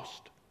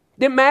lost.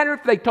 Didn't matter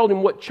if they told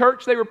him what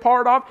church they were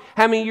part of,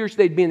 how many years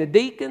they'd been a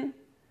deacon,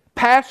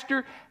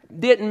 pastor.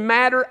 Didn't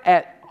matter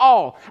at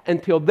all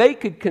until they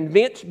could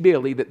convince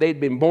Billy that they'd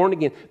been born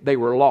again. They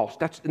were lost.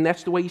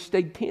 That's the way he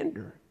stayed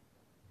tender.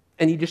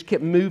 And he just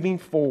kept moving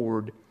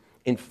forward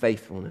in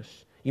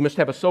faithfulness. You must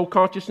have a soul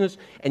consciousness,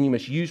 and you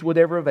must use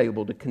whatever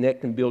available to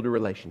connect and build a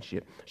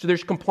relationship. So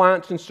there's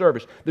compliance and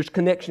service. There's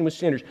connection with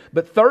sinners.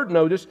 But third,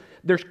 notice,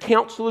 there's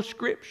counsel of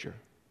Scripture.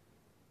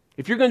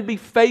 If you're going to be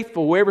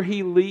faithful wherever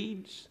He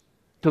leads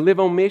to live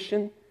on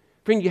mission,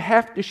 friend, you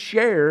have to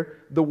share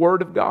the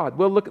Word of God.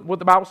 Well, look at what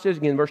the Bible says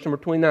again, verse number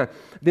 29.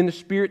 Then the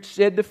Spirit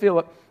said to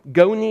Philip,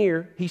 go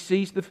near. He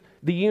sees the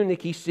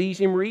eunuch. He sees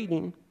him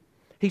reading.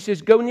 He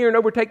says, go near and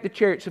overtake the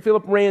chariot. So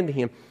Philip ran to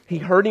him. He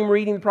heard him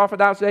reading the prophet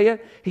Isaiah.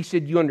 He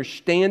said, you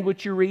understand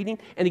what you're reading?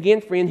 And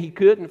again, friend, he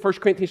could. And 1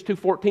 Corinthians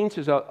 2:14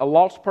 says, a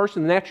lost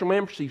person, the natural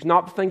man, perceives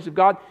not the things of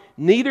God,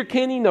 neither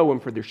can he know them,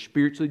 for they're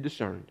spiritually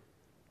discerned.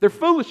 They're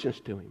foolishness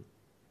to him.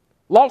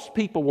 Lost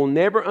people will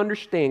never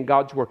understand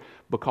God's Word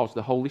because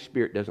the Holy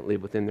Spirit doesn't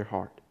live within their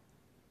heart.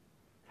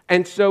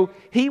 And so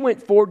he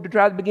went forward to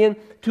try to begin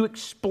to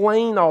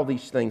explain all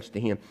these things to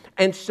him.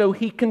 And so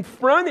he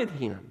confronted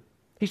him.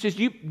 He says,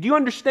 do you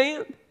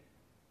understand? Do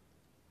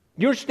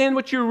you understand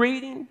what you're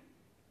reading?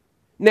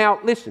 Now,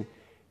 listen,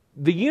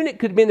 the eunuch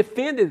could have been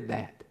offended at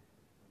that.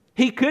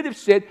 He could have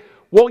said,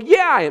 well,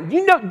 yeah, I am.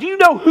 Do you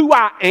know who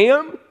I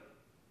am?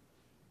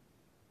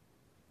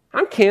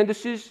 I'm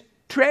Candace's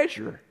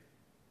treasurer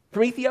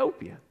from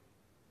Ethiopia.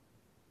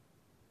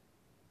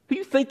 Who do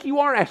you think you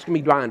are asking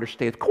me, do I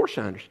understand? Of course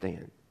I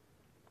understand.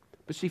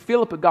 But see,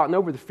 Philip had gotten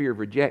over the fear of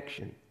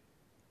rejection.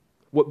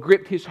 What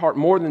gripped his heart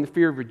more than the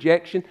fear of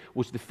rejection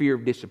was the fear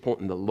of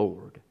disappointing the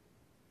Lord.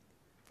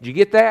 Did you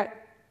get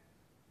that?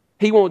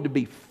 He wanted to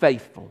be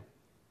faithful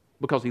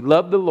because he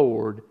loved the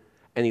Lord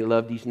and he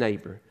loved his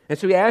neighbor. And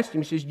so he asked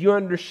him, he says, do you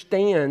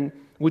understand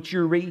what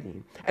you're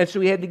reading? And so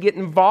he had to get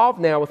involved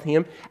now with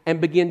him and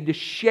begin to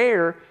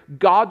share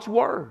God's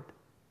Word.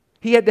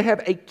 He had to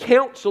have a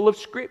counsel of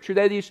Scripture,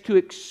 that is to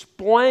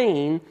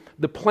explain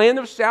the plan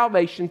of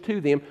salvation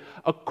to them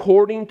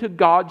according to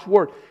God's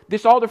Word.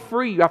 This ought to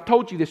free you. I've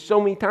told you this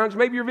so many times.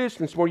 Maybe you're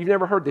visiting this morning, you've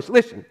never heard this.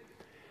 Listen,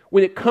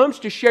 when it comes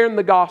to sharing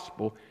the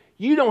gospel,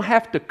 you don't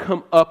have to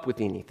come up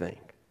with anything.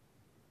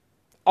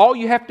 All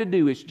you have to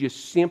do is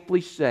just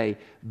simply say,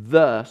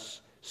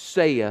 thus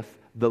saith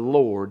the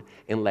Lord,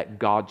 and let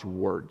God's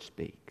Word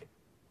speak.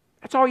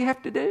 That's all you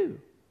have to do.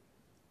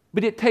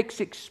 But it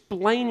takes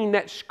explaining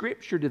that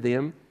Scripture to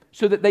them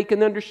so that they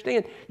can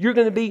understand. You're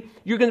going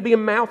to be a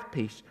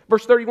mouthpiece.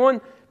 Verse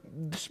 31,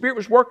 the Spirit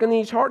was working in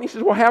his heart, and he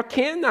says, well, how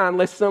can I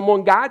unless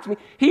someone guides me?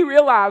 He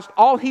realized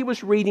all he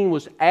was reading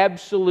was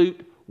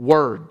absolute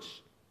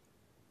words.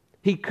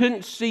 He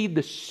couldn't see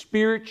the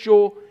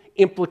spiritual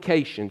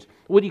implications.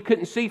 What he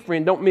couldn't see,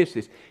 friend, don't miss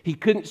this. He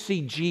couldn't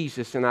see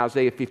Jesus in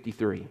Isaiah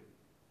 53.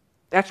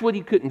 That's what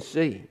he couldn't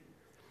see.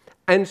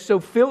 And so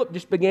Philip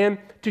just began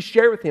to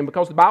share with him,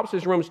 because the Bible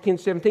says in Romans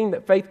 10:17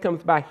 that faith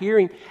cometh by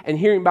hearing, and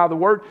hearing by the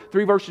word.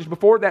 3 verses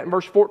before that, in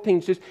verse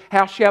 14, says,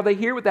 how shall they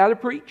hear without a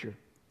preacher?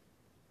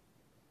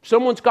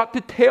 Someone's got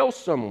to tell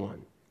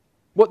someone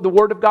what the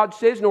Word of God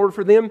says in order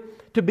for them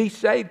to be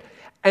saved.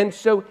 And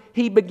so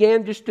he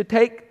began just to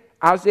take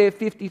Isaiah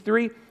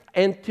 53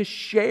 and to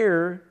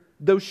share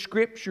those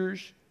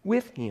scriptures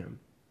with him.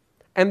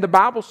 And the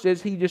Bible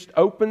says he just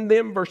opened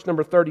them, verse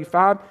number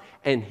 35,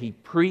 and he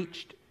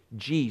preached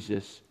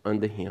Jesus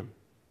unto him.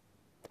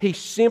 He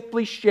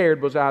simply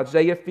shared what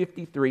Isaiah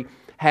 53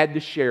 had to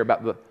share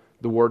about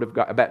the Word of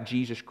God, about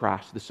Jesus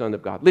Christ, the Son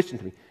of God. Listen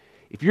to me.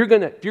 If you're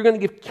going to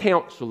give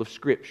counsel of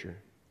Scripture,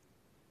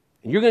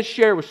 and you're going to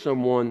share with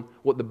someone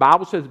what the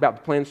Bible says about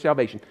the plan of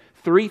salvation,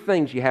 3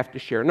 things you have to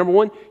share. Number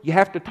 1, you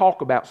have to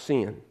talk about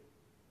sin.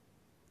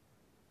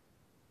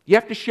 You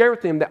have to share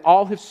with them that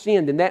all have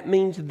sinned, and that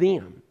means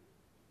them.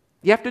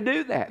 You have to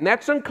do that, and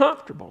that's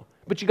uncomfortable,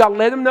 but you got to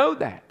let them know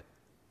that.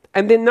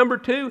 And then number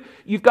 2,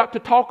 you've got to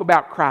talk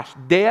about Christ's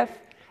death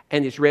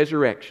and His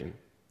resurrection,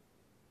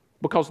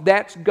 because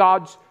that's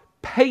God's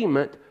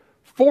payment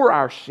for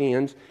our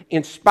sins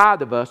in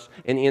spite of us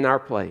and in our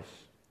place.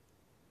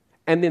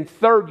 And then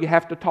third, you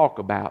have to talk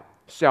about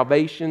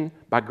salvation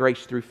by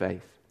grace through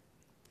faith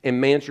and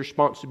man's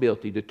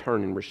responsibility to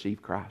turn and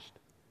receive Christ.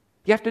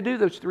 You have to do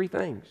those 3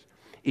 things.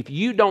 If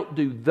you don't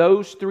do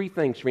those 3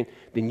 things, friend,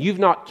 then you've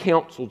not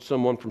counseled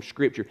someone from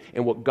Scripture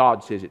and what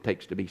God says it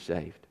takes to be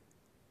saved.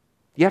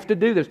 You have to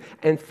do this.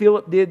 And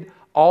Philip did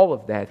all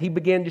of that. He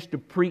began just to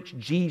preach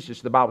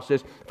Jesus, the Bible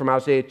says, from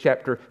Isaiah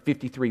chapter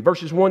 53.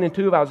 Verses 1 and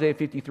 2 of Isaiah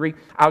 53,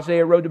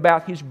 Isaiah wrote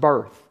about His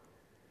birth,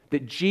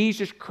 that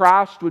Jesus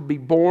Christ would be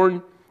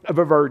born of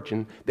a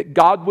virgin, that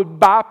God would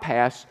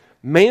bypass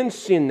man's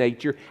sin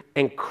nature,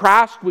 and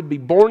Christ would be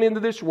born into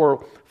this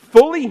world,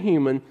 fully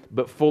human,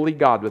 but fully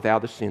God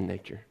without a sin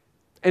nature.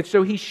 And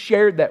so he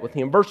shared that with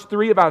him. Verse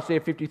 3 of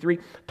Isaiah 53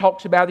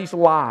 talks about his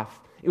life.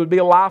 It would be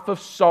a life of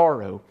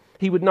sorrow.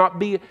 He would not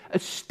be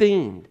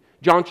esteemed.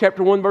 John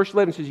chapter 1 verse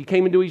 11 says he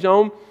came into his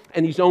own,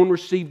 and his own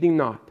received him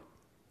not.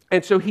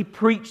 And so he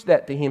preached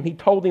that to him. He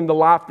told him the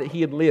life that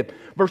he had lived.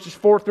 Verses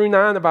 4 through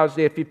 9 of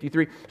Isaiah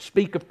 53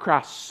 speak of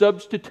Christ's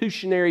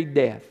substitutionary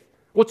death.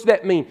 What's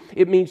that mean?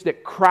 It means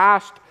that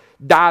Christ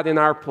died in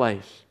our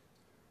place.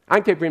 I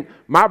can tell you, friend,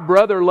 my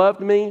brother loved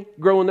me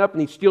growing up,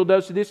 and he still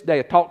does to this day.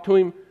 I talked to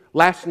him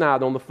last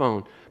night on the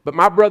phone. But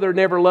my brother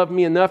never loved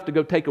me enough to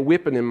go take a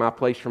whipping in my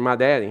place from my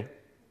daddy.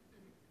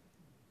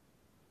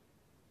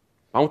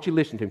 I want you to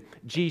listen to him.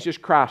 Jesus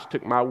Christ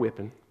took my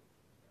whipping,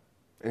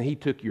 and He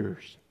took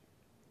yours.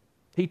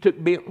 He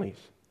took Bentley's.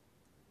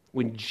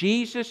 When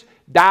Jesus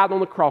died on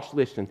the cross,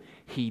 listen,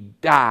 He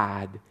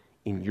died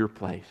in your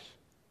place.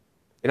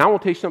 And I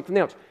want to tell you something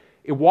else.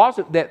 It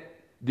wasn't that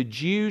the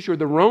Jews or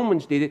the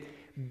Romans did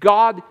it.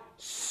 God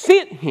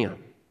sent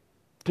Him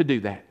to do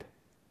that.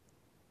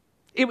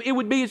 It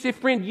would be as if,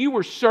 friend, you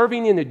were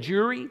serving in a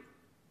jury,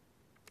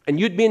 and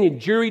you'd been in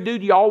jury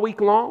duty all week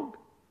long,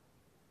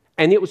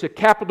 and it was a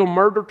capital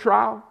murder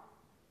trial,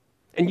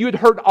 and you had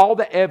heard all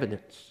the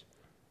evidence.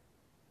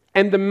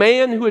 And the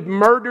man who had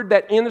murdered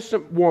that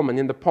innocent woman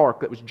in the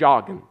park that was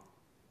jogging,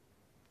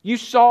 you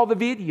saw the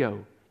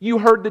video. You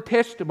heard the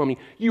testimony.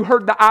 You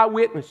heard the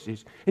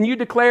eyewitnesses. And you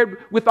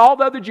declared with all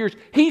the other jurors,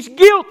 he's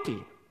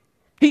guilty.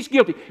 He's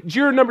guilty.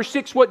 Juror number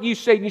 6, what you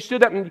say? And you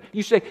stood up and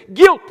you say,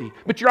 guilty.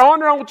 But Your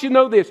Honor, I want you to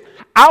know this.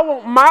 I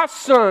want my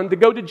son to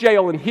go to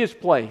jail in his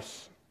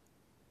place.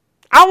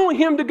 I want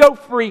him to go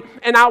free,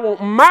 and I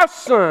want my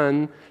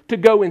son to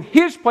go in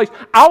his place.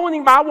 I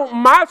want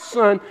my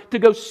son to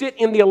go sit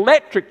in the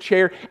electric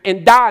chair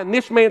and die in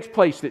this man's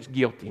place that's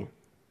guilty.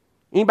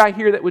 Anybody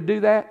here that would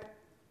do that?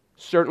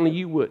 Certainly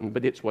you wouldn't,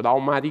 but it's what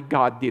Almighty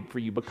God did for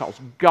you, because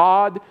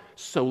God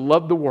so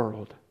loved the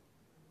world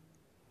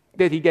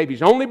that He gave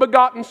His only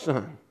begotten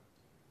Son.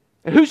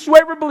 And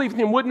whosoever believes in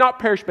Him would not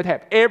perish but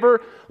have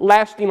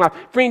everlasting life.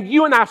 Friend,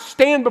 you and I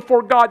stand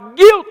before God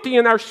guilty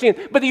in our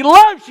sin, but He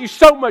loves you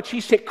so much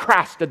He sent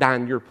Christ to die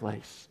in your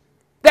place.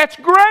 That's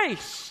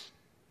grace.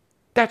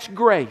 That's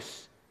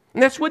grace.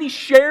 And that's what He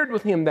shared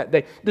with him that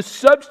day. The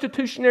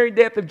substitutionary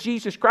death of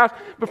Jesus Christ.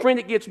 But friend,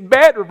 it gets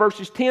better.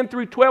 Verses 10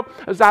 through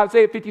 12 as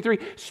Isaiah 53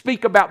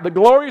 speak about the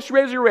glorious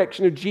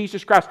resurrection of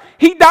Jesus Christ.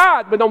 He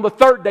died, but on the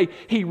 3rd day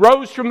He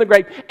rose from the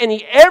grave. And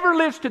He ever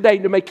lives today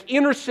to make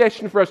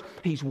intercession for us.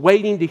 He's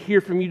waiting to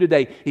hear from you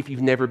today if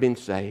you've never been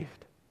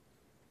saved.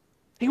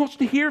 He wants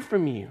to hear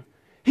from you.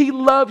 He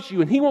loves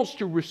you, and He wants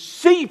to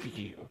receive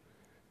you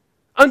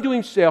unto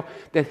Himself,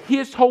 that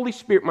His Holy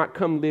Spirit might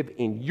come live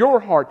in your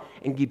heart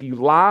and give you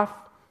life,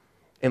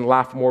 and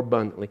life more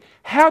abundantly.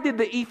 How did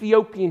the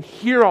Ethiopian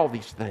hear all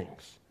these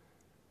things?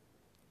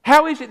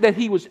 How is it that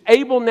he was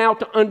able now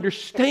to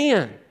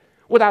understand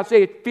what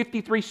Isaiah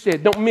 53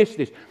 said? Don't miss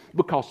this.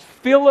 Because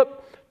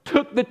Philip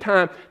took the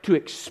time to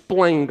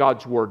explain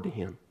God's Word to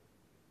him.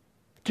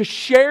 to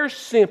share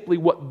simply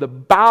what the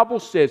Bible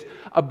says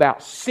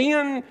about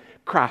sin,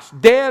 Christ's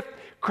death,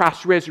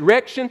 Christ's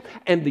resurrection,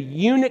 and the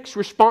eunuch's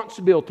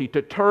responsibility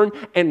to turn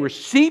and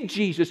receive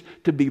Jesus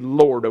to be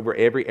Lord over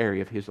every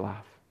area of his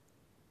life.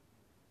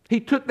 He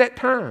took that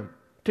time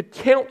to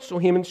counsel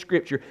him in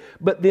Scripture.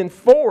 But then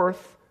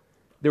fourth,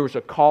 there was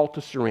a call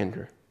to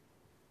surrender.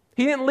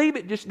 He didn't leave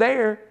it just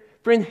there.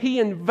 Friend, he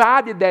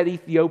invited that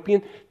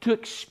Ethiopian to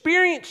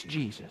experience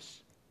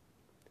Jesus.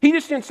 He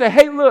just didn't say,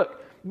 hey,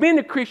 look, being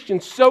a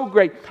Christian's so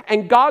great,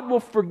 and God will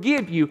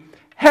forgive you.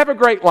 Have a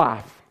great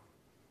life.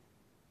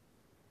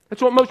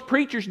 That's what most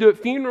preachers do at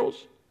funerals.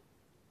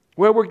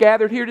 Well, we're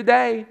gathered here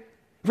today.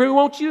 If we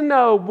want you to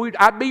know,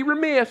 I'd be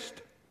remiss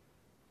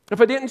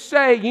if I didn't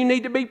say you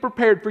need to be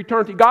prepared for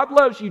eternity. God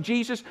loves you.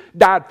 Jesus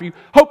died for you.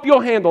 Hope you'll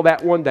handle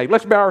that one day.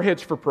 Let's bow our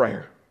heads for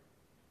prayer.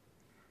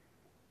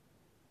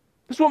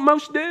 That's what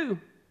most do.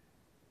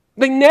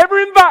 They never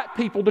invite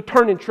people to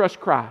turn and trust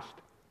Christ.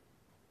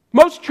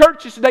 Most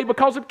churches today,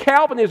 because of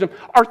Calvinism,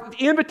 our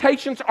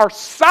invitations are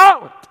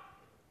silent.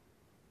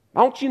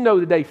 I want you to know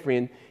today,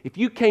 friend, if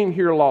you came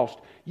here lost,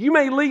 you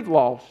may leave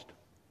lost.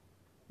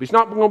 But it's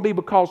not going to be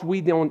because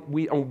we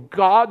on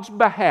God's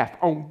behalf,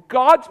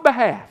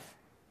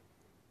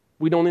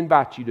 we don't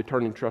invite you to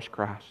turn and trust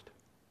Christ.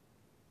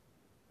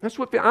 That's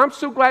what I'm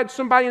so glad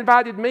somebody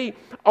invited me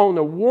on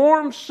a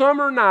warm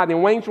summer night in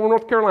Waynesville,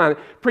 North Carolina.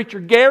 Preacher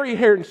Gary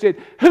Harrington said,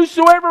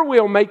 whosoever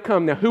will may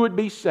come. Now, who would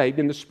be saved?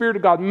 And the Spirit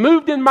of God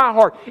moved in my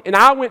heart, and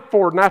I went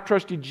forward and I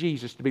trusted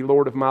Jesus to be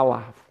Lord of my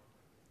life.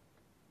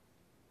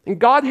 And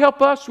God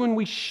help us when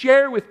we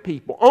share with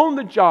people on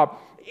the job,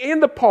 in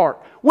the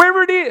park,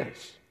 wherever it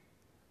is.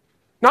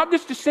 Not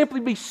just to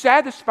simply be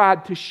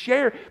satisfied to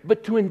share,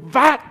 but to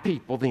invite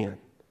people then.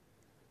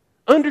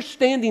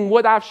 Understanding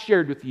what I've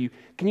shared with you,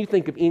 can you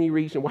think of any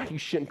reason why you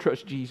shouldn't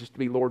trust Jesus to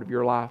be Lord of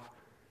your life?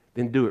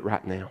 Then do it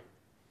right now.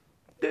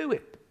 Do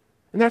it.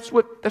 And that's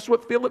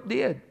what Philip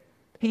did.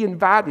 He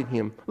invited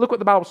him. Look what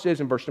the Bible says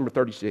in verse number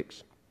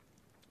 36.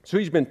 So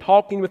he's been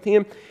talking with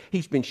him.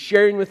 He's been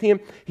sharing with him.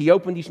 He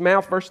opened his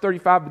mouth. Verse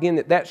 35, beginning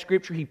at that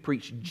scripture, he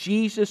preached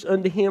Jesus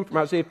unto him from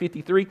Isaiah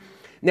 53.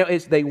 Now,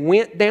 as they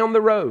went down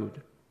the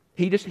road,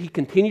 he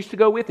continues to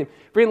go with him.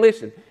 Friend,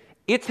 listen.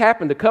 It's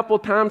happened a couple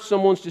of times.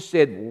 Someone's just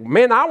said,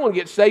 man, I want to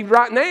get saved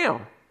right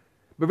now.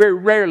 But very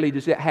rarely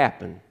does it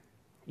happen.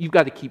 You've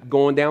got to keep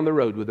going down the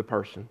road with a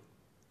person.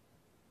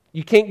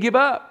 You can't give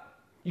up.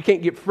 You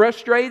can't get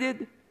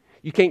frustrated.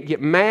 You can't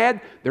get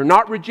mad. They're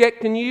not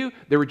rejecting you.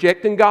 They're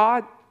rejecting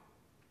God.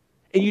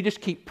 And you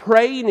just keep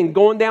praying and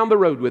going down the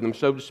road with them,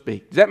 so to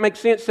speak. Does that make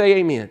sense? Say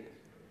amen.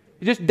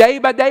 Just day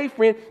by day,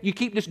 friend, you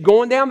keep just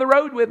going down the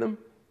road with them.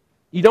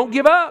 You don't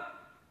give up.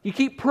 You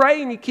keep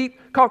praying, you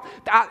keep calling.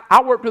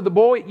 I worked with a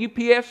boy at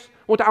UPS.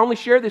 I only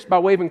share this by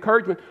way of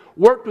encouragement.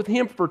 Worked with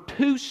him for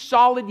 2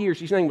 solid years.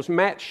 His name was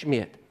Matt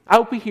Schmidt. I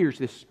hope he hears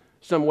this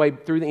some way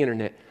through the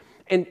internet.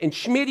 And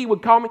Schmitty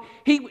would call me.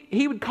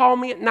 He would call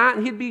me at night,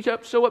 and he'd be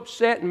so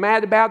upset and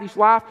mad about his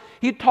life.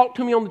 He'd talk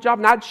to me on the job,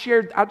 and I'd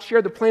share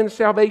the plan of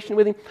salvation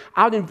with him.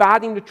 I'd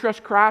invite him to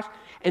trust Christ,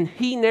 and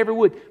he never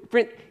would.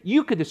 Friend,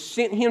 you could have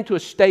sent him to a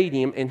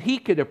stadium, and he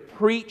could have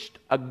preached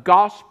a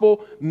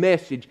gospel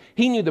message.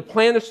 He knew the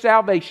plan of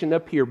salvation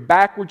up here,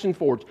 backwards and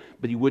forwards,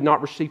 but he would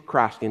not receive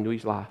Christ into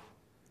his life.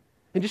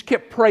 And just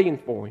kept praying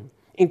for him,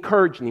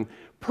 encouraging him,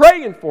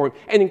 praying for him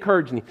and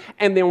encouraging him.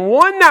 And then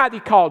one night he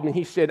called me and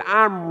he said,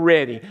 I'm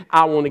ready.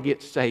 I want to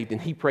get saved.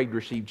 And he prayed to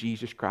receive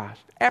Jesus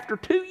Christ. After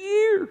 2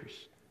 years.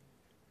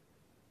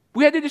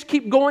 We had to just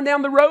keep going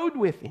down the road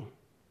with him.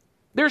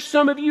 There's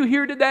some of you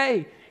here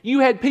today. You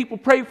had people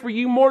pray for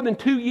you more than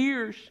 2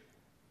 years.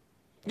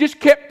 Just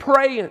kept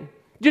praying.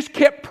 Just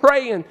kept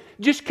praying.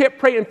 Just kept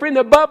praying. Friend,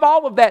 above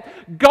all of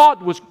that,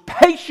 God was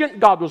patient.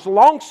 God was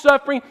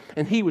long-suffering.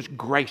 And He was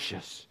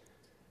gracious.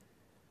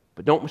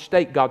 But don't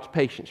mistake God's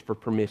patience for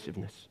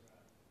permissiveness.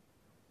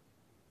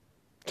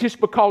 Just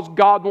because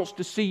God wants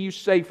to see you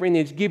saved, friend,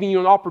 and is giving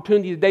you an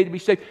opportunity today to be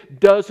saved,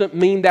 doesn't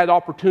mean that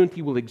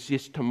opportunity will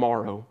exist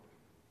tomorrow.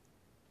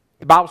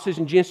 The Bible says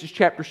in Genesis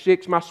chapter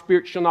 6, my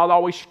spirit shall not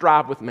always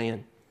strive with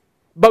man.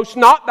 Boast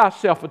not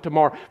thyself of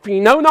tomorrow, for you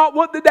know not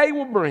what the day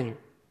will bring.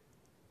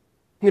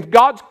 And if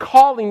God's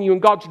calling you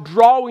and God's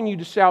drawing you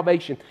to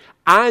salvation,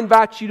 I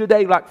invite you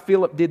today, like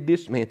Philip did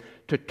this man,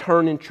 to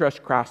turn and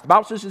trust Christ. The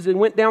Bible says as they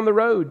went down the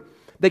road,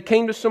 they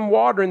came to some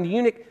water, and the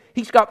eunuch,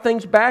 he's got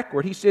things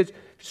backward. He says,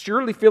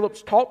 surely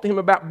Philip's taught to him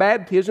about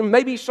baptism.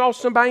 Maybe he saw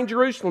somebody in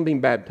Jerusalem being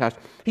baptized.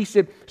 He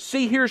said,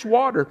 see, here's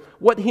water.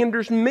 What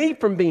hinders me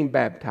from being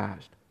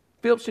baptized?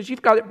 Philip says,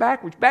 you've got it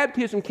backwards.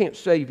 Baptism can't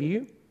save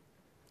you.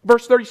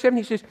 Verse 37,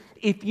 he says,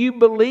 if you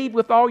believe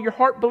with all your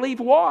heart, believe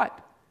what?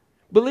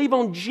 Believe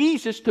on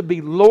Jesus to be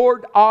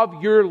Lord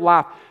of your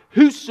life.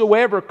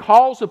 Whosoever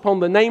calls upon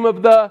the name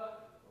of the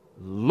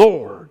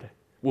Lord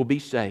will be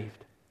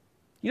saved.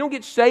 You don't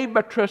get saved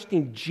by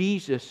trusting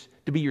Jesus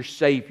to be your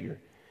Savior.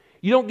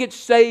 You don't get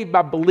saved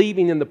by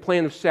believing in the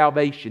plan of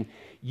salvation.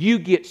 You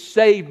get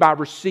saved by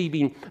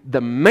receiving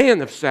the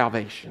man of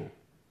salvation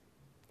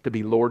to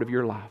be Lord of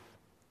your life.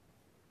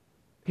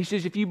 He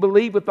says, if you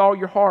believe with all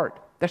your heart,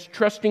 That's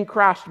trusting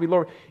Christ to be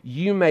Lord.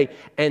 You may.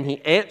 And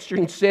he answered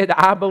and said,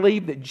 I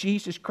believe that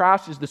Jesus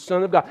Christ is the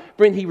Son of God.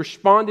 Friend, he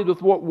responded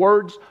with what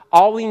words?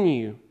 All he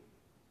knew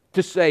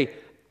to say,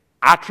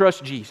 I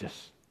trust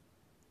Jesus.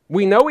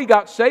 We know he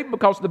got saved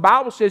because the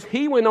Bible says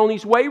he went on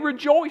his way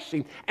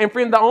rejoicing. And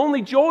friend, the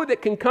only joy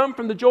that can come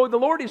from the joy of the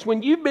Lord is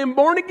when you've been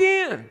born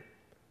again.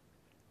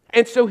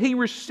 And so he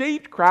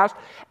received Christ.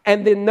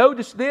 And then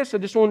notice this, I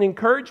just want to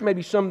encourage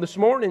maybe some this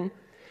morning,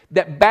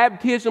 that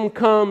baptism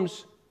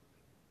comes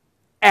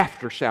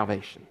after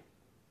salvation.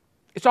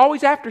 It's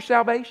always after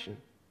salvation.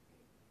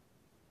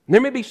 And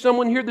there may be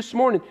someone here this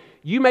morning,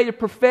 you made a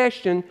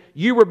profession,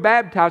 you were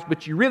baptized,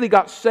 but you really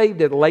got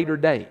saved at a later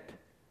date.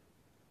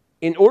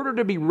 In order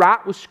to be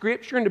right with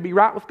Scripture and to be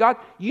right with God,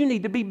 you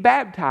need to be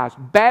baptized.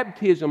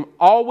 Baptism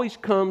always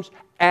comes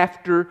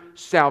after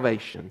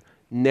salvation,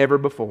 never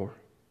before.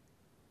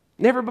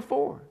 Never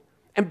before.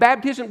 And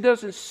baptism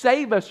doesn't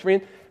save us,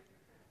 friend.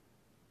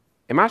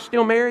 Am I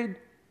still married?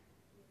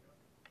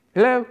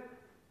 Hello?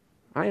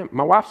 I am.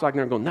 My wife's like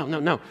there going,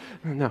 no.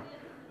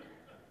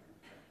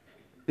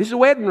 This is a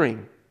wedding ring.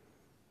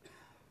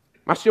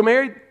 Am I still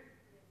married?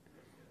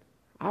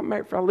 I'm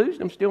married. If I lose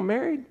it, I'm still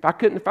married.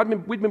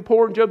 We'd been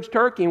pouring Job's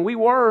turkey, and we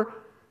were,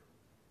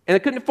 and I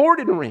couldn't afford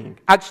a ring,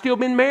 I'd still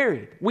been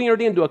married. We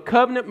entered into a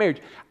covenant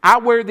marriage. I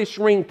wear this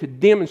ring to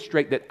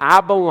demonstrate that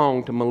I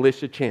belong to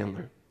Melissa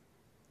Chandler.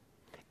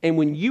 And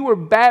when you are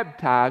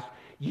baptized,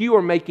 you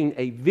are making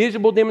a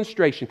visible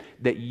demonstration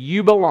that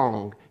you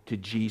belong to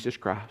Jesus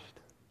Christ.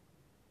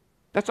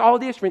 That's all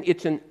it is, friend.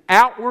 It's an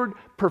outward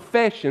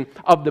profession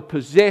of the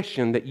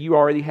possession that you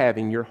already have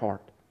in your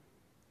heart.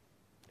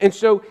 And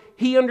so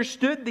he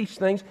understood these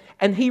things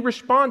and he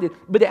responded.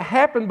 But it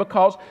happened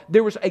because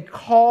there was a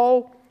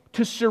call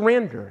to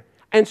surrender.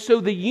 And so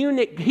the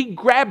eunuch, he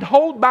grabbed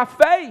hold by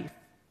faith.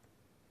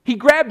 He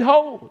grabbed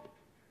hold.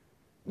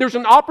 There's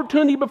an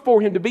opportunity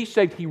before him to be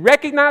saved. He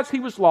recognized he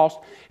was lost.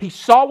 He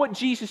saw what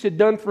Jesus had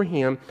done for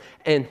him.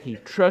 And he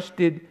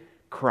trusted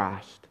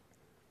Christ.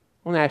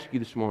 I want to ask you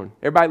this morning.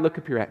 Everybody look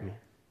up here at me.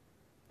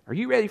 Are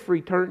you ready for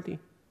eternity?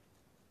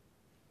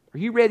 Are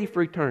you ready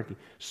for eternity?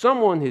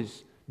 Someone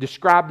has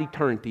described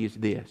eternity as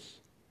this.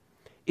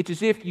 It's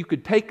as if you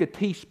could take a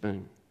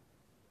teaspoon,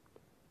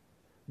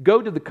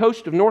 go to the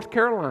coast of North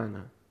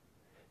Carolina,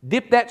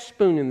 dip that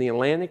spoon in the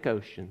Atlantic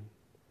Ocean,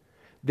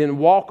 then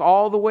walk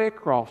all the way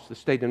across the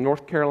state of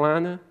North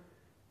Carolina,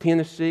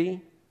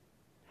 Tennessee,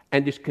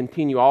 and just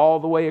continue all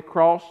the way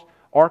across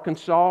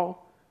Arkansas,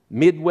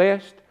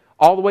 Midwest,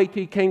 all the way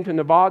till you came to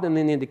Nevada and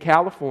then into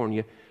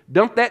California.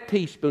 Dump that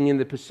teaspoon in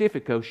the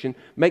Pacific Ocean,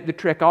 make the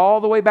trek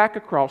all the way back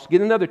across, get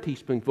another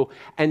teaspoonful,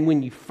 and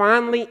when you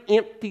finally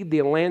emptied the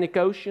Atlantic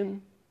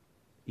Ocean,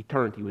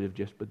 eternity would have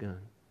just begun.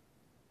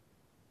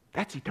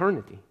 That's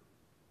eternity.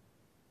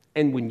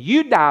 And when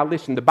you die,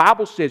 listen, the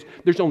Bible says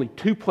there's only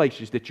two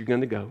places that you're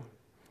going to go.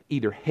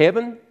 Either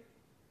heaven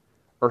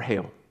or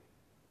hell.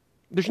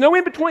 There's no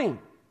in between.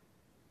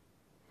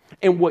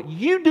 And what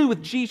you do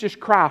with Jesus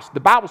Christ, the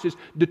Bible says,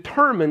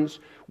 determines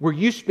where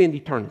you spend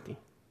eternity.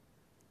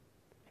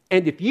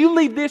 And if you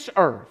leave this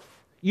earth,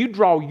 you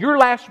draw your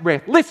last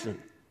breath,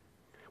 listen,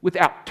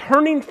 without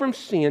turning from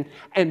sin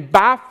and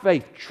by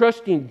faith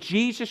trusting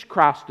Jesus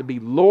Christ to be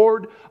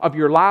Lord of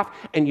your life,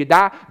 and you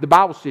die, the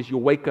Bible says you'll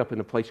wake up in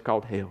a place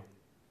called hell.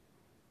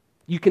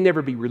 You can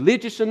never be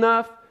religious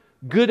enough,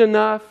 good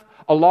enough,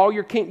 a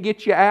lawyer can't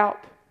get you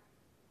out.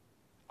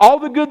 All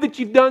the good that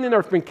you've done in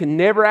earth, friend, can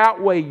never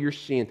outweigh your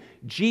sin.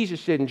 Jesus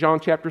said in John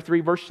chapter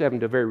 3, verse 7,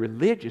 to a very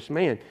religious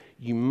man,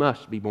 you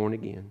must be born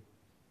again.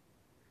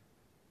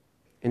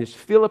 And as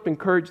Philip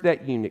encouraged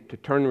that eunuch to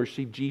turn and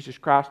receive Jesus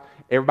Christ,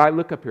 everybody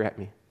look up here at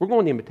me. We're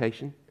going to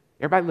invitation.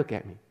 Everybody look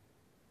at me.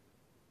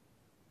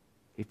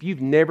 If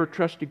you've never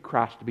trusted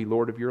Christ to be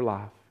Lord of your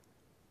life,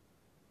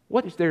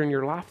 what is there in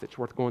your life that's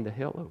worth going to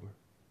hell over?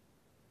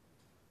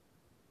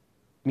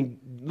 I mean,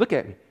 look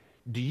at me.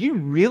 Do you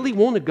really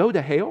want to go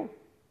to hell?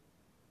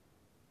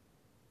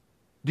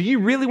 Do you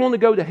really want to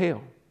go to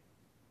hell?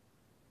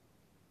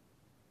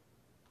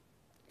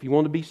 If you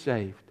want to be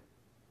saved,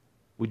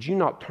 would you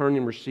not turn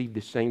and receive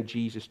the same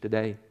Jesus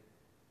today?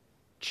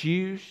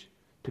 Choose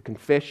to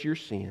confess your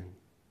sin.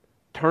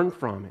 Turn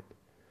from it.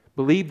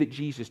 Believe that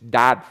Jesus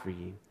died for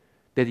you,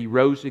 that He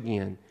rose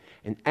again,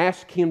 and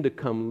ask Him to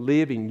come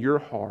live in your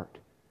heart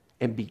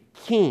and be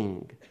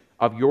King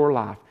of your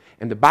life.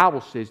 And the Bible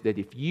says that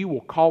if you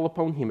will call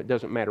upon Him, it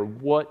doesn't matter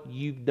what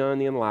you've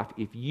done in life,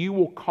 if you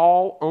will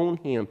call on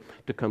Him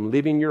to come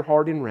live in your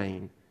heart and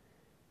reign,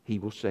 He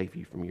will save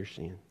you from your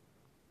sin.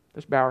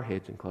 Let's bow our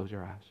heads and close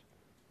our eyes.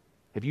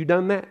 Have you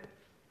done that?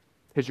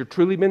 Has there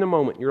truly been a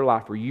moment in your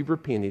life where you've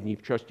repented and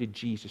you've trusted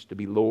Jesus to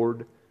be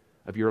Lord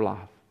of your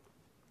life?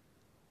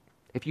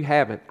 If you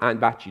haven't, I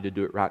invite you to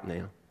do it right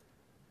now.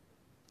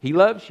 He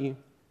loves you.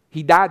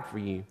 He died for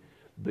you.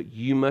 But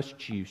you must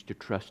choose to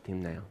trust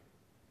Him now.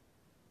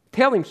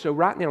 Tell Him so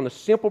right now in a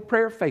simple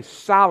prayer of faith,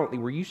 silently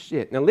where you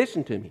sit. Now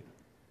listen to me.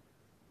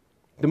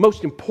 The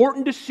most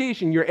important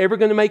decision you're ever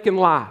going to make in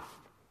life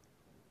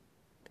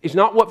is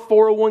not what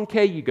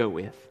 401k you go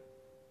with.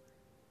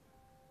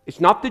 It's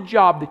not the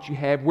job that you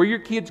have, where your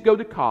kids go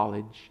to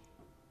college,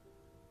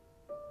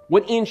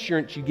 what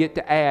insurance you get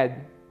to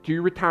add to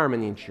your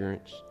retirement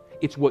insurance.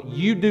 It's what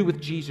you do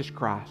with Jesus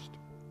Christ.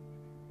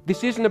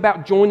 This isn't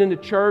about joining the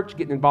church,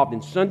 getting involved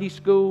in Sunday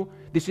school.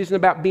 This isn't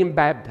about being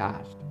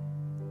baptized.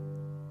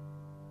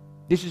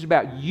 This is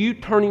about you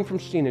turning from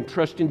sin and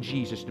trusting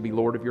Jesus to be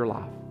Lord of your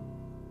life.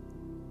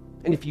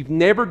 And if you've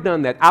never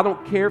done that, I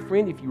don't care,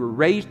 friend, if you were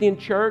raised in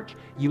church,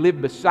 you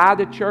lived beside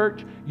a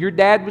church, your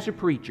dad was a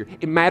preacher.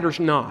 It matters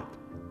not.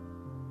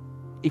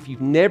 If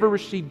you've never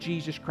received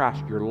Jesus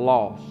Christ, you're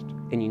lost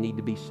and you need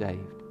to be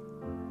saved.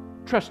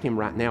 Trust Him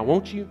right now,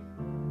 won't you?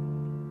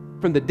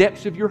 From the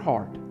depths of your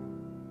heart,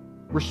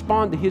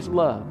 respond to His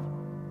love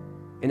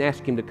and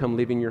ask Him to come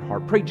live in your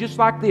heart. Pray just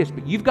like this,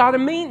 but you've got to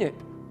mean it.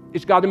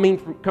 It's got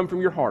to come from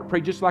your heart.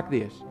 Pray just like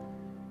this.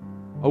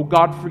 Oh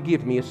God,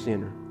 forgive me, a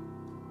sinner.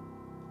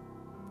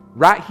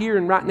 Right here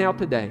and right now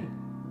today,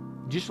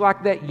 just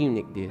like that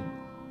eunuch did,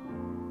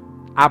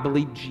 I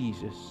believe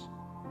Jesus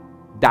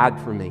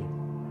died for me.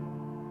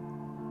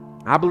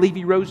 I believe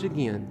He rose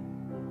again.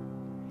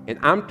 And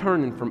I'm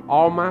turning from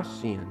all my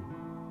sin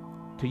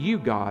to You,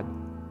 God.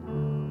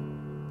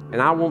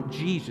 And I want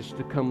Jesus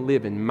to come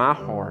live in my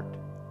heart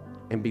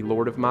and be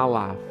Lord of my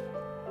life.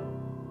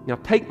 Now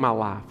take my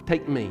life,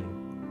 take me,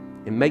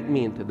 and make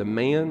me into the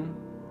man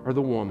or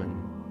the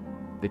woman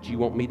that You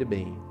want me to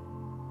be.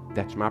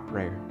 That's my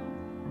prayer.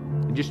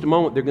 In just a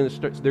moment, they're going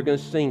to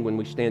sing when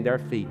we stand to our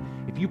feet.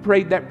 If you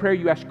prayed that prayer,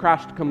 you asked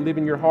Christ to come live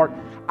in your heart,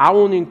 I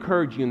want to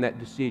encourage you in that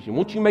decision.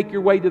 Won't you make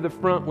your way to the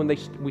front when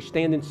we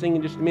stand and sing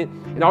in just a minute?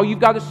 And all you've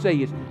got to say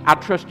is, I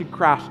trusted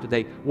Christ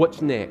today.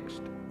 What's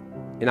next?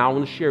 And I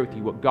want to share with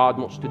you what God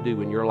wants to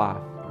do in your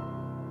life.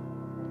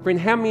 Friend,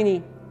 how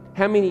many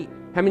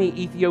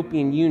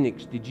Ethiopian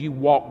eunuchs did you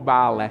walk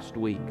by last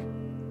week?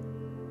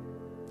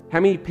 How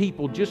many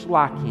people just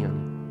like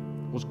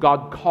him was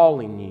God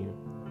calling you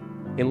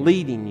and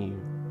leading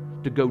you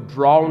to go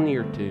draw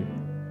near to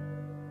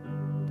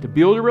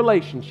build a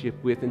relationship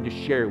with and to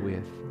share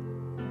with,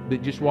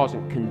 that just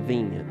wasn't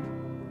convenient?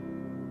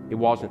 It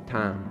wasn't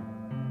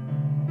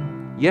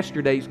time.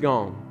 Yesterday's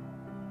gone,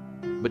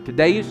 but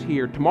today is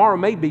here. Tomorrow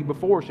may be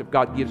before us if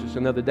God gives us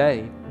another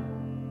day.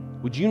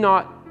 Would you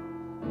not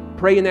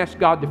pray and ask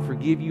God to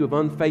forgive you of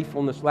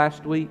unfaithfulness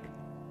last week?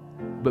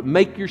 But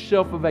make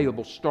yourself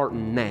available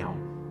starting now,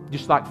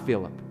 just like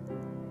Philip,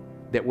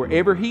 that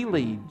wherever he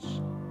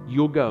leads,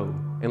 you'll go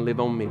and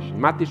live on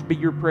mission. Might this be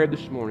your prayer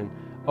this morning?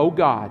 Oh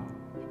God,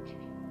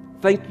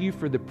 thank You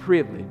for the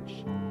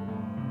privilege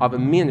of a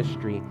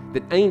ministry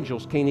that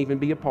angels can't even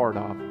be a part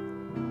of.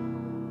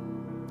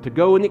 To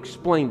go and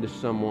explain to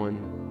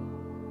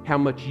someone how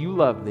much You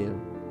love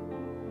them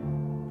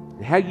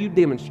and how You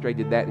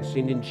demonstrated that in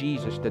sending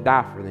Jesus to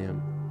die for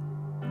them,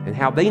 and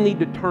how they need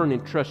to turn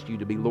and trust You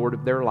to be Lord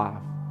of their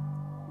life.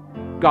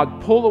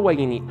 God, pull away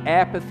any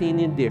apathy and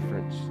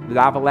indifference that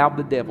I've allowed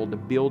the devil to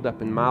build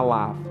up in my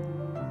life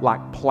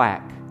like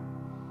plaque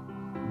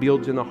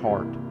builds in a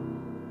heart.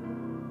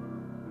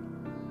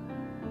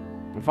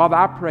 And Father,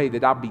 I pray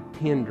that I'll be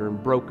tender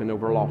and broken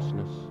over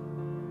lostness.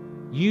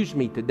 Use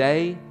me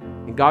today,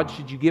 and God,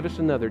 should You give us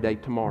another day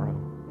tomorrow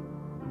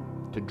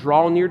to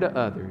draw near to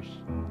others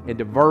and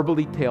to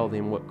verbally tell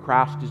them what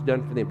Christ has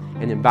done for them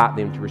and invite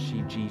them to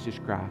receive Jesus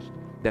Christ.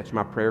 That's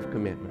my prayer of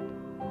commitment.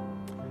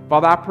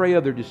 Father, I pray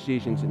other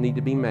decisions that need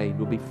to be made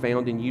will be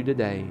found in You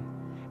today.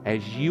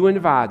 As You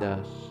invite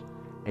us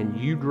and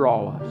You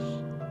draw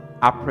us,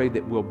 I pray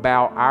that we'll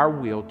bow our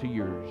will to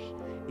Yours.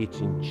 It's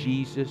in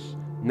Jesus'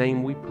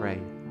 name we pray.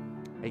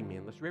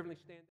 Amen. Let's reverently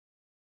stand.